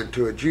 then go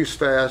into a juice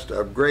fast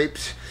of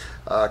grapes.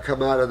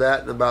 Come out of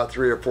that in about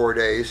 3 or 4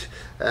 days,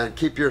 and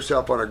keep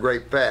yourself on a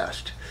grape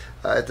fast.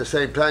 At the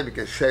same time, you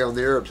can stay on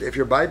the herbs. If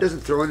your body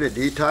doesn't throw in a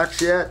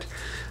detox yet,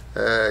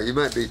 you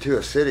might be too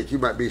acidic. You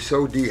might be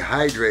so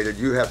dehydrated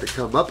you have to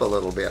come up a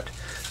little bit.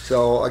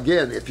 So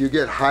again, if you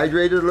get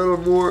hydrated a little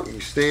more, you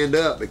stand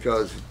up,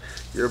 because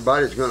your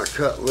body's going to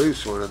cut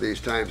loose one of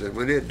these times. And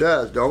when it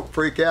does, don't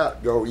freak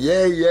out. Go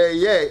yay, yay,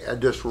 yay,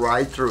 and just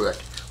ride through it.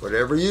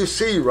 Whatever you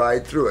see,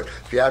 ride through it.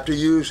 If you have to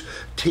use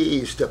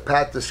teas to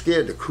pat the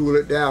skin to cool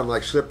it down,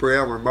 like slippery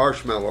elm or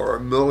marshmallow or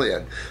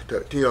emulsion,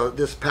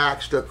 this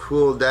packs to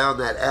cool down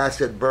that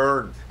acid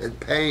burn and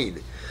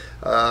pain.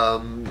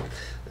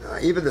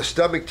 Even the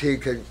stomach tea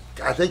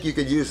I think you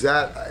could use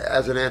that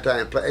as an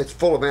anti-inflammatory. It's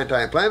full of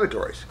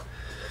anti-inflammatories,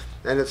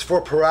 and it's for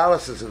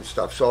paralysis and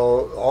stuff.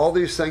 So all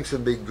these things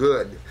can be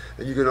good.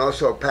 And you can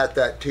also pat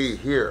that tea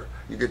here.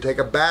 You can take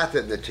a bath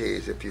in the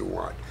teas if you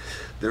want.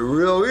 The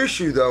real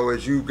issue, though,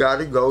 is you've got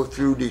to go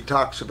through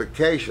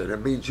detoxification.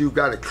 It means you've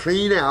got to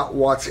clean out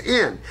what's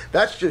in.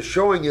 That's just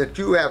showing that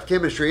you have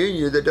chemistry in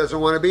you that doesn't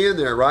want to be in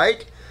there,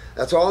 right?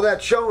 That's all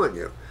that's showing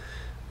you.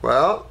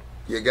 Well,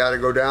 you got to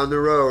go down the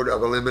road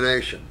of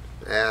elimination.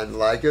 And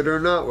like it or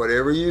not,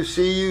 whatever you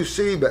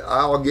see, but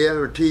I'll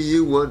guarantee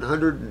you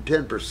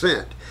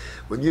 110%.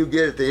 when you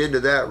get at the end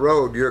of that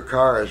road, your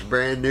car is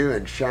brand new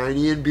and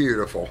shiny and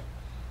beautiful.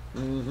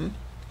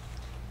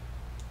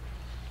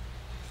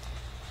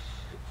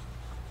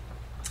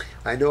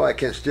 I know I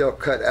can still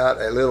cut out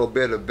a little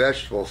bit of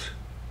vegetables.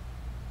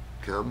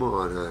 Come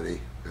on, honey.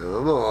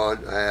 Come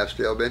on. I have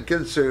still been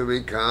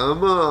consuming.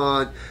 Come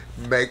on.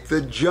 Make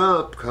the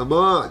jump. Come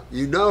on.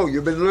 You know,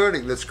 you've been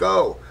learning. Let's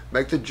go.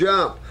 Make the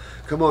jump.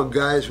 Come on,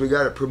 guys. We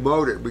got to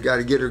promote it. We got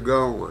to get her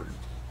going.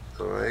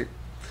 All right.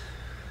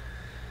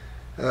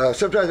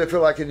 Sometimes I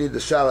feel like I need the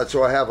salad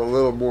so I have a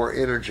little more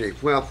energy.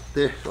 Well,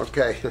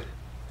 okay.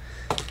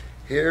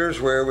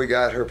 Here's where we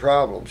got her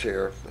problems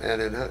here.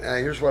 And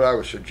here's what I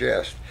would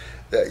suggest.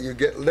 That you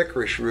get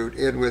licorice root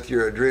in with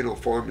your adrenal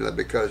formula,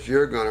 because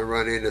you're going to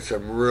run into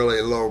some really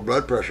low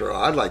blood pressure.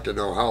 I'd like to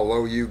know how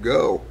low you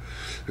go.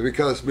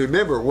 Because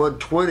remember,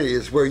 120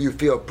 is where you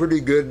feel pretty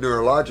good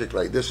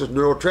neurologically. This is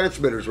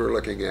neurotransmitters we're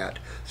looking at.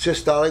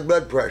 Systolic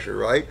blood pressure,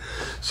 right?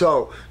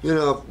 So, you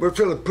know, we're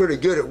feeling pretty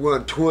good at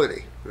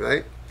 120,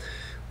 right?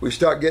 We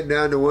start getting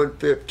down to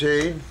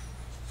 115,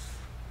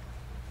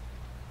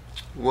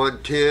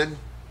 110,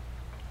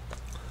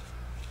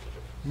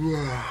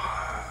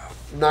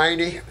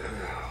 90,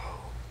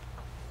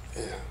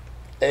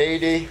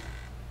 80.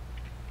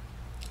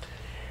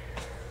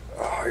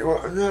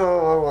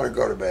 No, I want to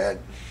go to bed.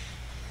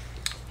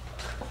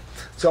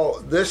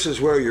 So this is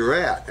where you're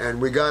at,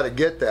 and we got to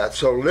get that.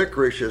 So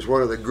licorice is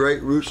one of the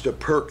great roots to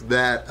perk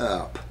that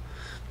up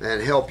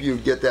and help you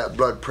get that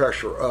blood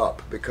pressure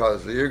up,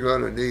 because you're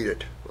going to need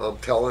it. I'm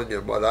telling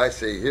you what I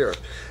see here.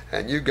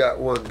 And you got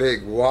one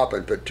big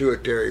whopping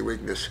pituitary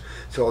weakness.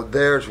 So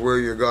there's where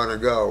you're going to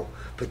go.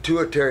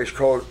 Pituitary is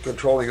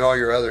controlling all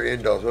your other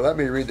endos. Well, let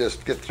me read this,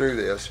 get through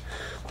this,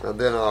 and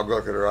then I'll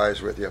look at her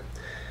eyes with you.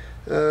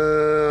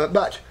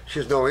 But she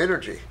has no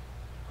energy.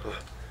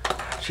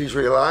 She's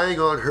relying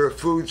on her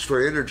foods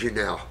for energy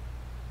now,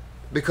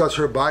 because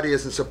her body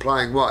isn't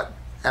supplying what?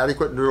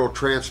 Adequate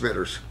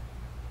neurotransmitters.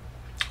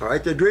 All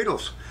right, the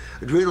adrenals.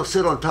 Adrenals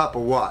sit on top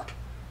of what?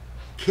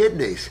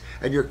 Kidneys.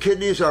 And your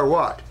kidneys are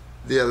what?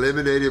 The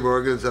eliminative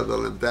organs of the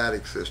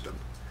lymphatic system.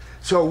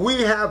 So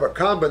we have a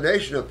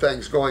combination of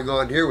things going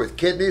on here with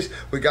kidneys.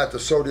 We got the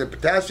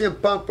sodium-potassium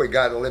pump. We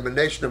got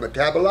elimination of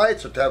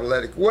metabolites,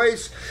 metabolitic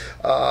waste.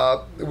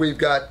 We've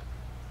got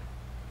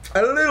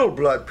a little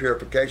blood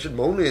purification,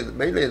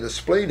 mainly in the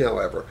spleen,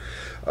 however.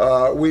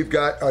 We've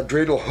got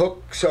adrenal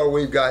hook, so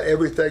we've got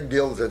everything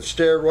deals in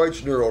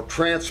steroids,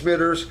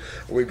 neurotransmitters.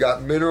 We've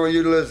got mineral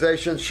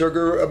utilization,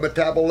 sugar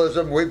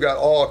metabolism. We've got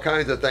all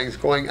kinds of things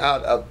going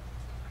out of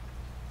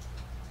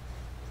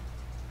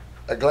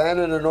a gland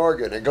and an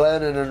organ, a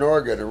gland and an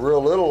organ, a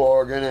real little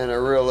organ and a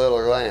real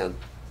little gland.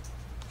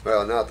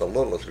 Well, not the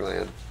littlest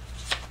gland.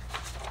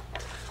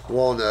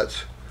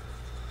 Walnuts.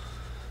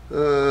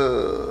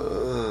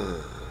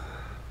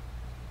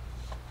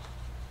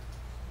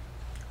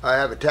 I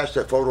have attached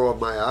a photo of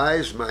my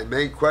eyes. My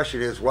main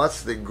question is,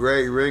 what's the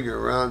gray ring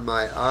around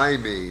my eye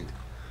mean?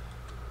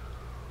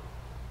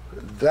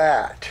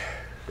 That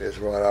is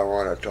what I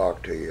want to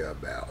talk to you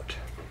about.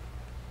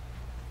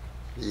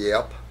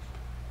 Yep.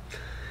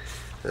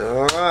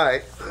 All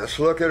right, let's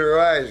look at her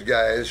eyes,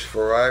 guys.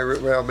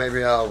 Well,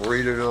 maybe I'll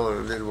read it on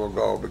and then we'll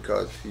go,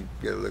 because you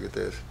get a look at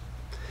this.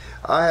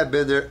 I have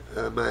been there.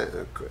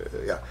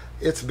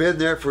 It's been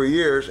there for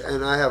years,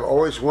 and I have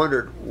always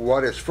wondered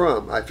what it's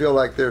from. I feel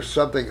like there's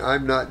something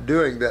I'm not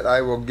doing that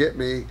will get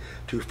me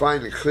to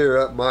finally clear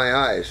up my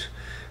eyes.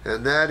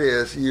 And that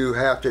is, you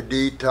have to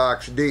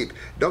detox deep.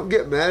 Don't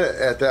get mad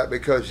at that,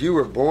 because you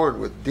were born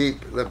with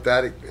deep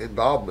lymphatic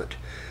involvement.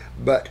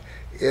 But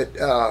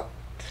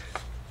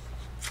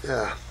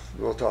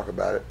we'll talk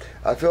about it.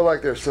 I feel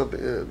like there's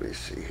something, let me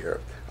see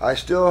here. I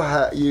still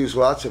use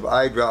lots of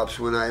eye drops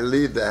when I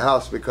leave the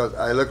house, because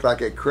I look like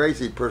a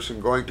crazy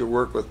person going to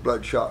work with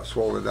bloodshot,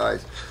 swollen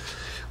eyes.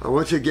 I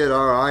want you to get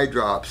our eye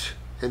drops,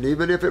 and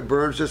even if it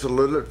burns just a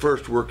little at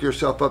first, work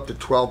yourself up to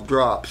 12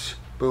 drops.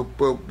 Boom,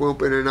 boom,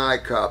 boom, in an eye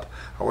cup.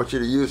 I want you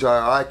to use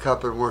our eye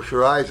cup and wash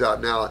your eyes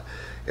out. Now,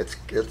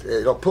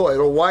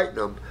 it'll whiten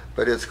them,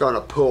 but it's going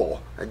to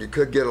pull, and you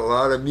could get a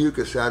lot of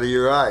mucus out of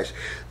your eyes.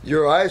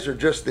 Your eyes are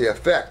just the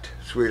effect,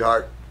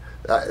 sweetheart.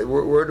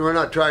 We're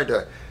not trying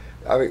to.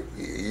 I mean,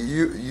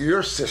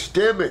 you're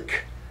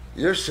systemic.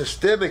 You're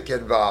systemic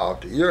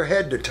involved. You're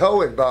head to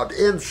toe involved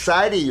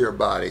inside of your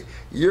body.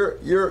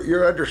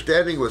 Your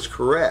understanding was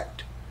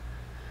correct.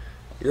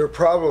 Your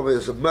problem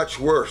is much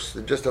worse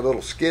than just a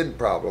little skin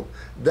problem.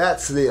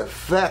 That's the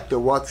effect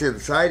of what's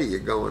inside of you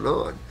going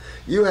on.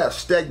 You have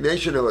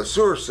stagnation of a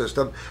sewer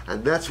system,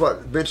 and that's what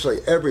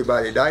eventually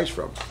everybody dies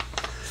from.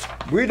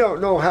 We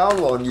don't know how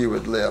long you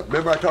would live.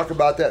 Remember I talked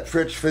about that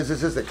French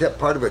physicist that kept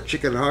part of a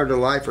chicken heart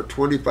alive for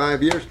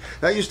 25 years?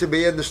 That used to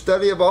be in the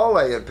study of all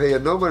A&P,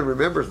 and no one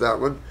remembers that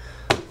one.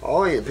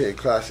 All A&P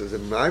classes,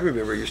 and I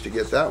remember used to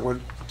get that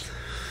one.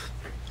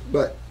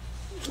 But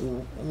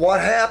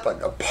what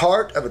happened? A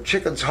part of a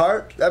chicken's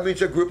heart? That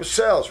means a group of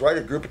cells, right?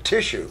 A group of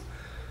tissue.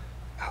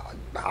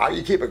 How do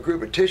you keep a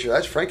group of tissue?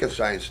 That's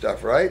Frankenstein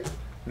stuff, right?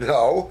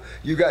 No,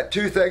 you got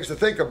two things to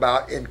think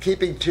about in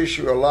keeping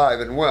tissue alive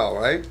and well,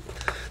 right?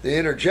 The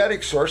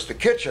energetic source, the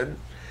kitchen,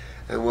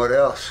 and what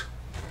else?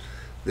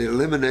 The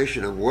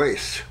elimination of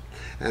waste.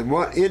 And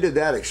what ended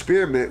that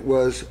experiment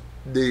was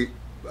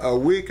a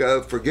week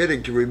of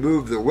forgetting to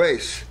remove the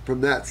waste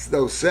from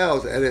those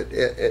cells, and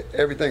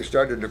everything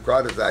started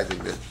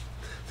necrotizing then,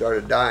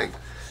 started dying.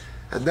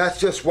 And that's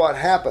just what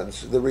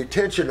happens. The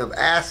retention of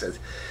acids.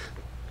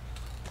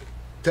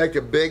 Take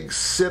a big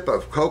sip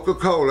of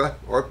Coca-Cola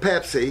or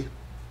Pepsi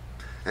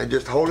and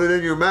just hold it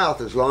in your mouth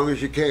as long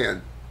as you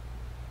can.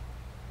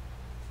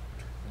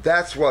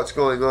 That's what's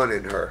going on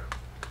in her.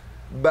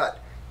 But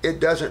it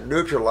doesn't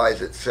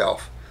neutralize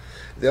itself.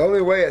 The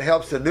only way it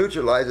helps to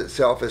neutralize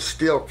itself is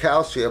steal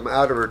calcium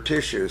out of her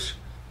tissues.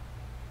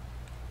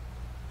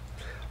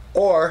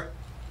 Or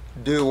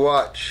do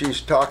what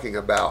she's talking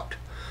about.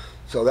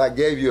 So that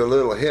gave you a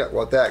little hint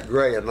what that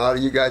gray, and a lot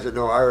of you guys that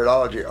know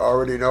iridology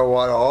already know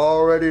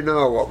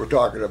what we're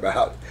talking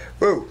about.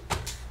 Woo!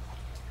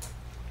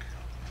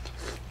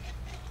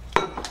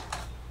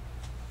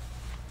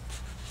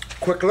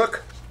 Quick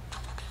look.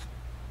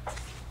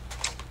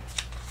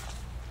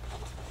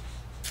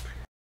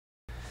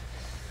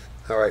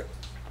 All right.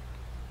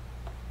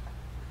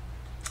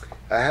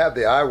 I have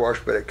the eye wash,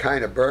 but it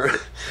kind of burned.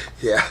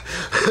 Yeah.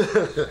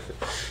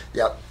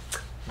 Yep.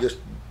 Just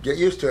get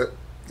used to it.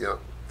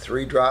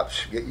 3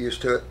 drops, get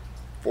used to it.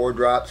 4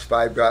 drops,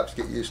 5 drops,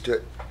 get used to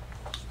it.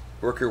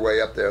 Work your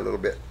way up there a little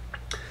bit.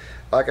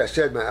 Like I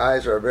said, my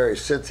eyes are very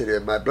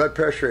sensitive. My blood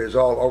pressure is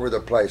all over the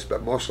place,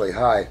 but mostly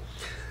high.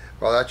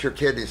 Well, that's your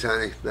kidneys,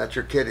 honey. That's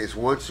your kidneys.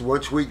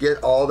 Once we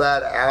get all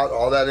that out,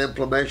 all that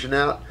inflammation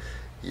out,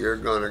 you're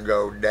going to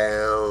go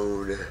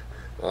down.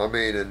 I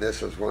mean, and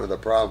this is one of the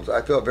problems.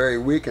 I feel very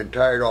weak and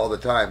tired all the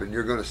time, and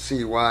you're going to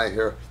see why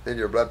here in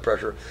your blood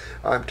pressure.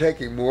 I'm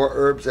taking more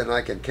herbs than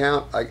I can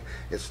count.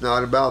 It's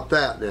not about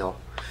that now.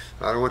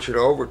 I don't want you to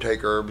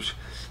overtake herbs.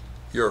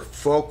 Your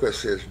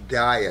focus is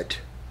diet.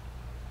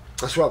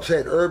 That's what I'm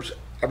saying. Herbs,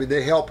 I mean,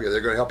 they help you.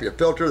 They're going to help you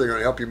filter. They're going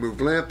to help you move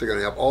lymph. They're going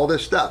to help all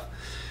this stuff.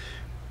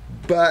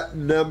 But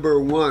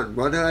number one,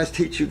 what did I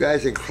teach you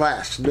guys in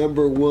class?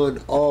 Number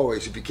one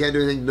always. If you can't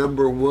do anything,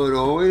 number one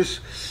always,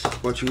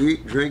 what you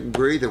eat, drink, and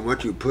breathe, and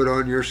what you put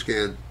on your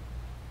skin.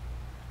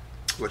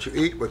 What you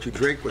eat, what you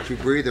drink, what you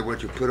breathe, and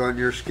what you put on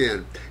your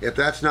skin. If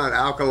that's not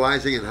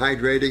alkalizing and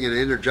hydrating and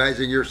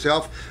energizing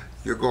yourself,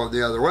 you're going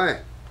the other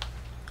way.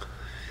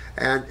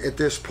 And at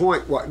this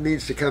point, what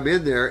needs to come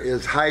in there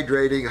is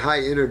hydrating, high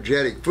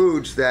energetic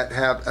foods that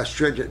have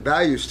astringent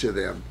values to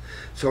them.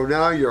 So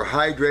now you're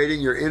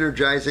hydrating, you're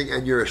energizing,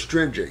 and you're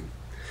astringing.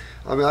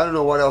 I mean, I don't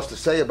know what else to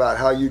say about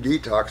how you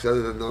detox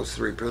other than those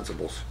 3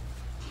 principles.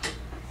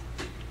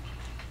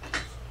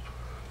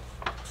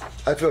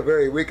 I feel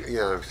very weak.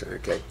 Yeah,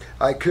 okay.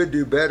 I could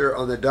do better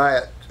on the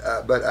diet,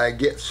 but I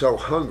get so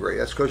hungry.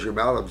 That's because you're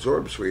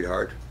malabsorbed,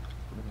 sweetheart.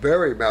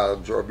 Very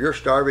malabsorbed. You're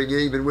starving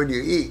even when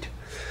you eat.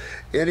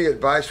 Any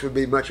advice would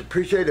be much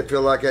appreciated. I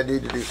feel like I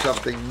need to do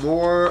something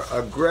more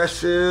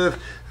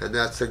aggressive, and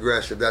that's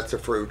aggressive. That's the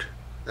fruit.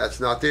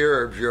 That's not the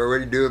herbs. You're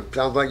already doing,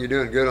 sounds like you're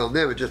doing good on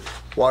them. It's just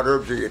what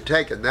herbs are you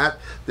taking. The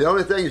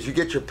only thing is you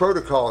get your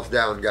protocols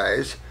down,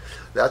 guys.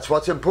 That's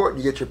what's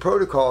important. You get your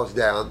protocols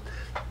down.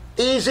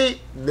 Easy.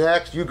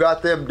 Next, you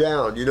got them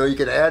down. You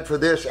can add for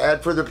this,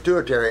 add for the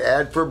pituitary,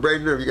 add for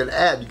brain nerve. You can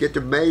add. You get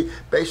the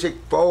basic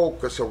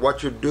focus of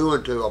what you're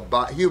doing to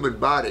a human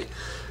body.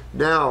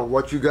 Now,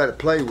 what you got to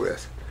play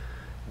with?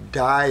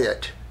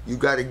 Diet. You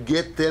got to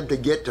get them to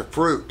get to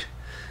fruit.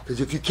 Because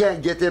if you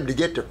can't get them to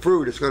get to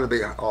fruit, it's going to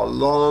be a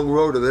long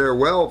road to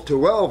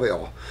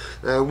Wellville.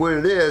 And when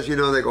it is,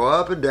 they go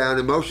up and down,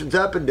 emotions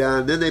up and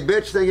down, and then they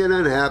bitch, they get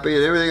unhappy,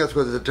 and everything else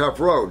because it's a tough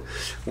road.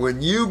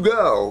 When you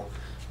go,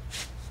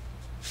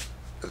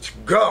 let's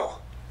go.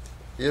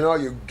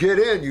 You get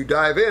in, you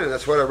dive in, and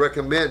that's what I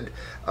recommend.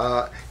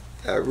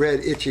 Red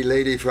Itchy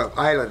Lady from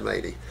Island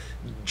Lady.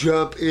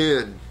 Jump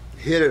in,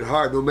 hit it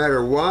hard, no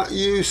matter what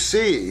you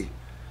see.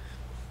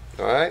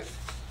 All right?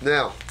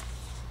 Now,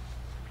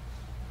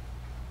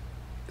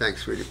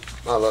 thanks, sweetie.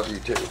 I love you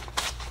too.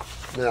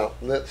 Now,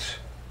 let's...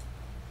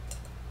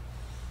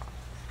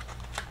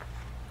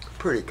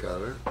 Pretty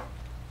color.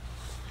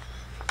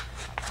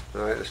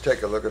 All right, let's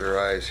take a look at her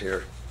eyes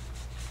here.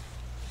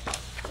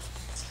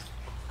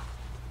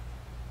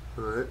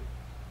 All right.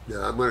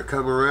 Now, I'm going to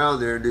come around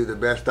there and do the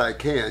best I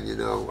can.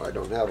 I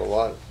don't have a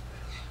lot.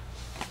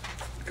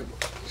 Come on,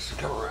 let's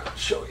come around and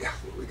show you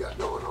what we got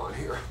going on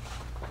here.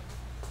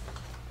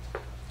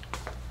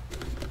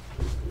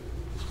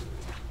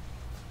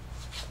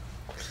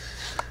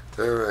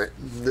 All right,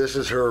 this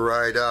is her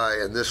right eye,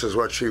 and this is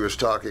what she was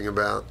talking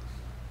about.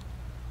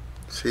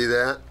 See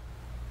that?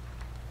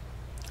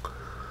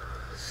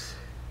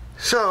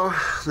 So,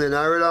 in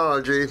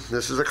iridology,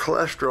 this is a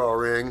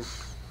cholesterol ring.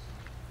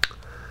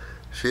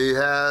 She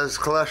has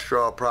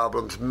cholesterol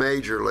problems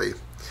majorly.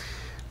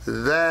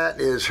 That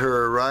is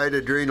her right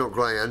adrenal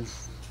gland.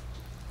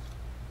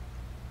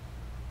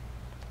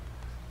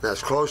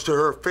 That's close to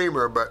her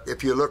femur, but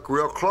if you look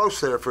real close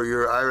there for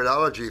your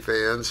iridology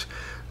fans,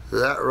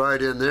 That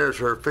right in there is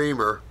her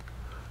femur,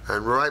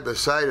 and right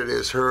beside it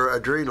is her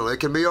adrenal. It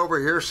can be over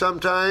here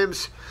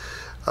sometimes,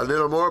 a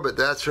little more, but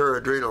that's her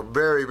adrenal.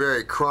 Very,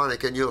 very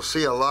chronic, and you'll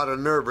see a lot of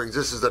nerve rings.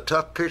 This is a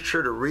tough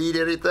picture to read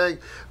anything,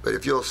 but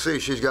if you'll see,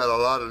 she's got a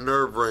lot of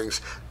nerve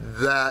rings.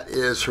 That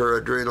is her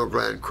adrenal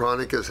gland,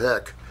 chronic as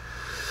heck.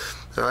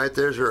 All right,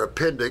 there's her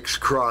appendix,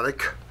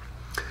 chronic.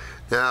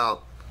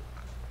 Now,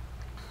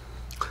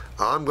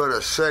 I'm going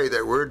to say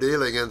that we're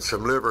dealing in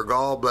some liver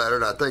gallbladder,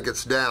 and I think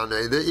it's down. Now,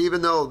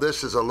 even though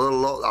this is a little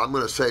low, I'm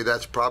going to say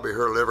that's probably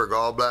her liver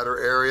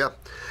gallbladder area.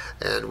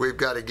 And we've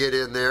got to get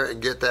in there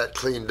and get that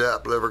cleaned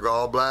up. Liver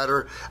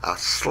gallbladder, a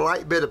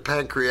slight bit of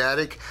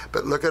pancreatic,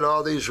 but look at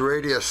all these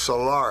radius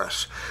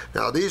solaris.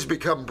 Now these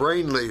become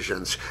brain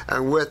lesions,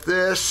 and with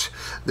this,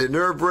 the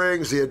nerve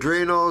rings, the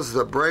adrenals,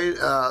 the brain,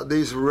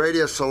 these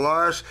radius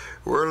solaris,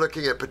 we're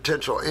looking at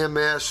potential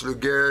MS, Lou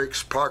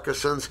Gehrig's,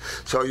 Parkinson's.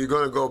 So you're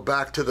going to go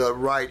back to the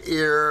right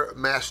ear,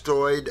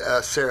 mastoid,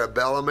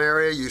 cerebellum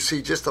area. You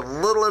see just a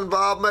little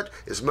involvement,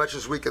 as much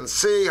as we can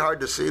see,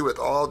 hard to see with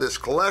all this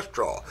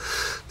cholesterol.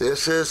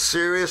 This is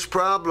serious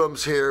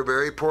problems here,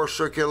 very poor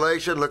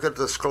circulation. Look at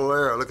the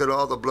sclera, look at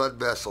all the blood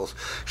vessels.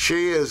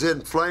 She is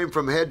inflamed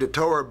from head to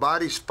toe. Her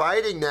body's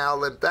fighting now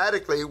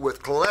lymphatically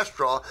with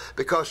cholesterol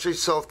because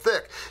she's so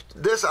thick.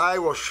 This eye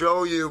will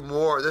show you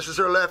more. This is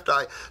her left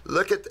eye.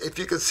 Look at, if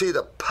you can see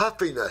the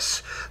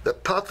puffiness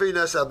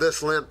of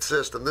this lymph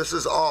system. This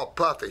is all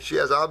puffy. She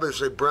has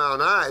obviously brown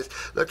eyes.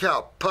 Look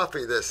how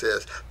puffy this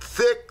is.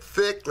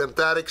 Thick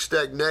lymphatic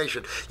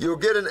stagnation. You'll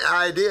get an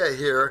idea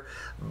here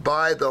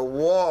by the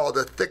wall,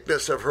 the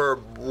thickness of her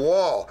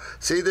wall.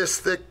 See this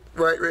thick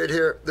right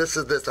here? This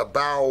is a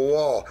bowel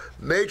wall.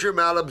 Major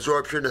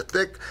malabsorption, a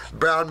thick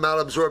brown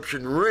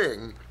malabsorption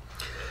ring.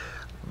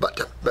 But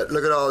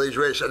look at all these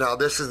radius. Now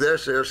this is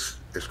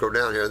let's go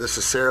down here. This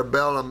is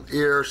cerebellum,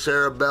 ear,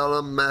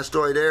 cerebellum,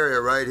 mastoid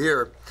area right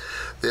here.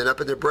 Then up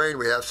in the brain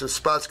we have some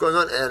spots going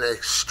on, and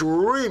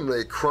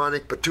extremely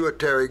chronic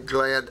pituitary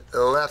gland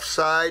left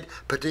side,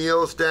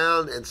 pineals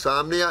down,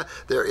 insomnia.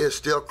 There is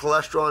still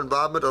cholesterol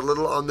involvement a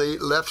little on the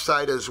left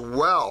side as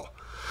well.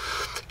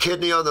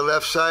 Kidney on the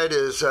left side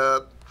is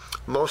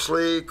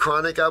mostly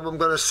chronic, I'm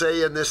going to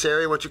say, in this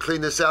area. Once you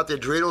clean this out, the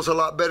adrenal's a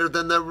lot better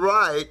than the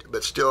right,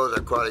 but still in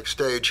a chronic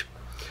stage.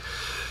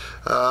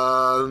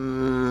 That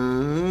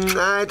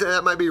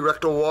might be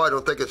rectal wall. I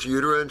don't think it's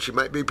uterine. She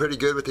might be pretty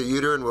good with the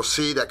uterine. We'll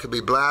see. That could be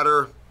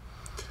bladder,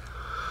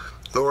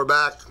 lower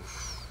back.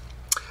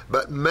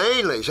 But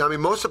mainly, I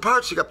mean, most of the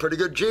parts, you got pretty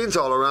good genes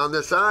all around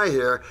this eye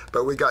here,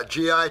 but we got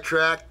GI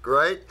tract,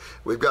 right?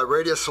 We've got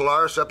radius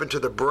solaris up into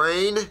the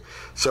brain,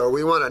 so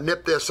we want to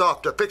nip this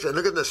off to fix it.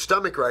 Look at the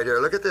stomach right here.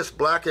 Look at this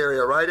black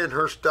area right in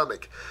her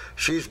stomach.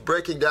 She's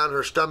breaking down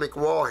her stomach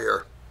wall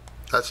here.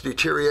 That's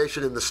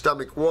deterioration in the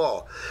stomach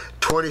wall.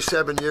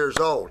 27 years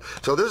old.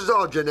 So this is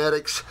all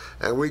genetics,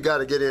 and we got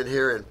to get in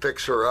here and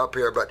fix her up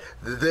here, but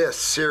this,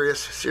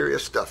 serious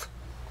stuff.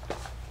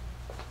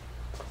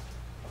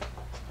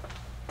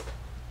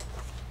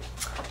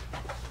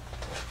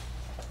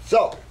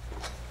 So,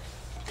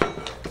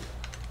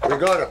 we're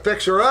going to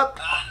fix her up?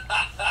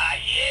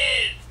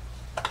 Yes.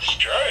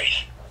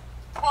 Straight.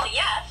 Well,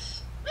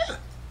 yes.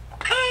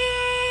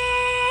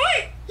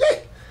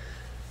 Yay.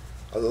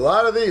 A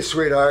lot of these,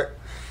 sweetheart.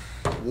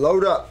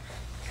 Load up.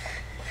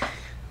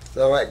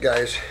 All right,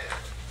 guys.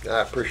 I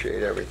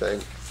appreciate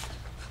everything.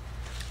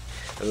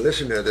 And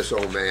listen to this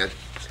old man.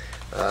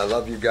 I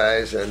love you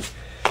guys, and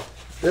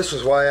this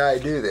is why I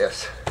do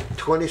this.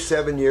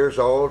 27 years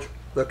old.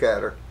 Look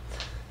at her.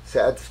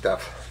 Sad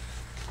stuff.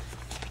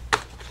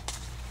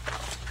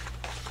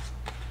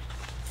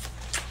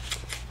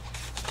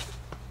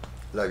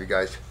 Love you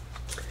guys.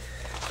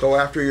 Go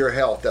after your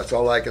health. That's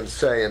all I can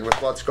say. And with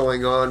what's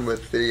going on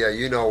with the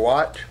you know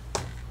what,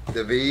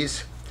 the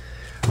V's,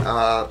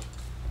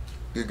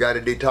 you got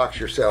to detox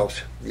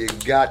yourselves. You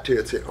got to.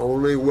 It's the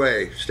only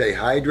way. Stay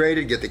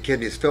hydrated. Get the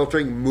kidneys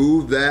filtering.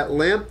 Move that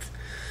lymph,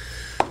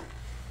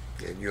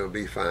 and you'll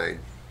be fine.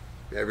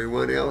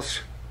 Everyone else,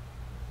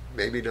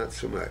 maybe not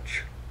so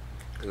much.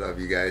 I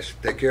love you guys.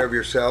 Take care of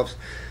yourselves.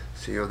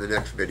 See you on the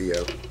next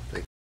video.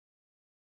 Thank you.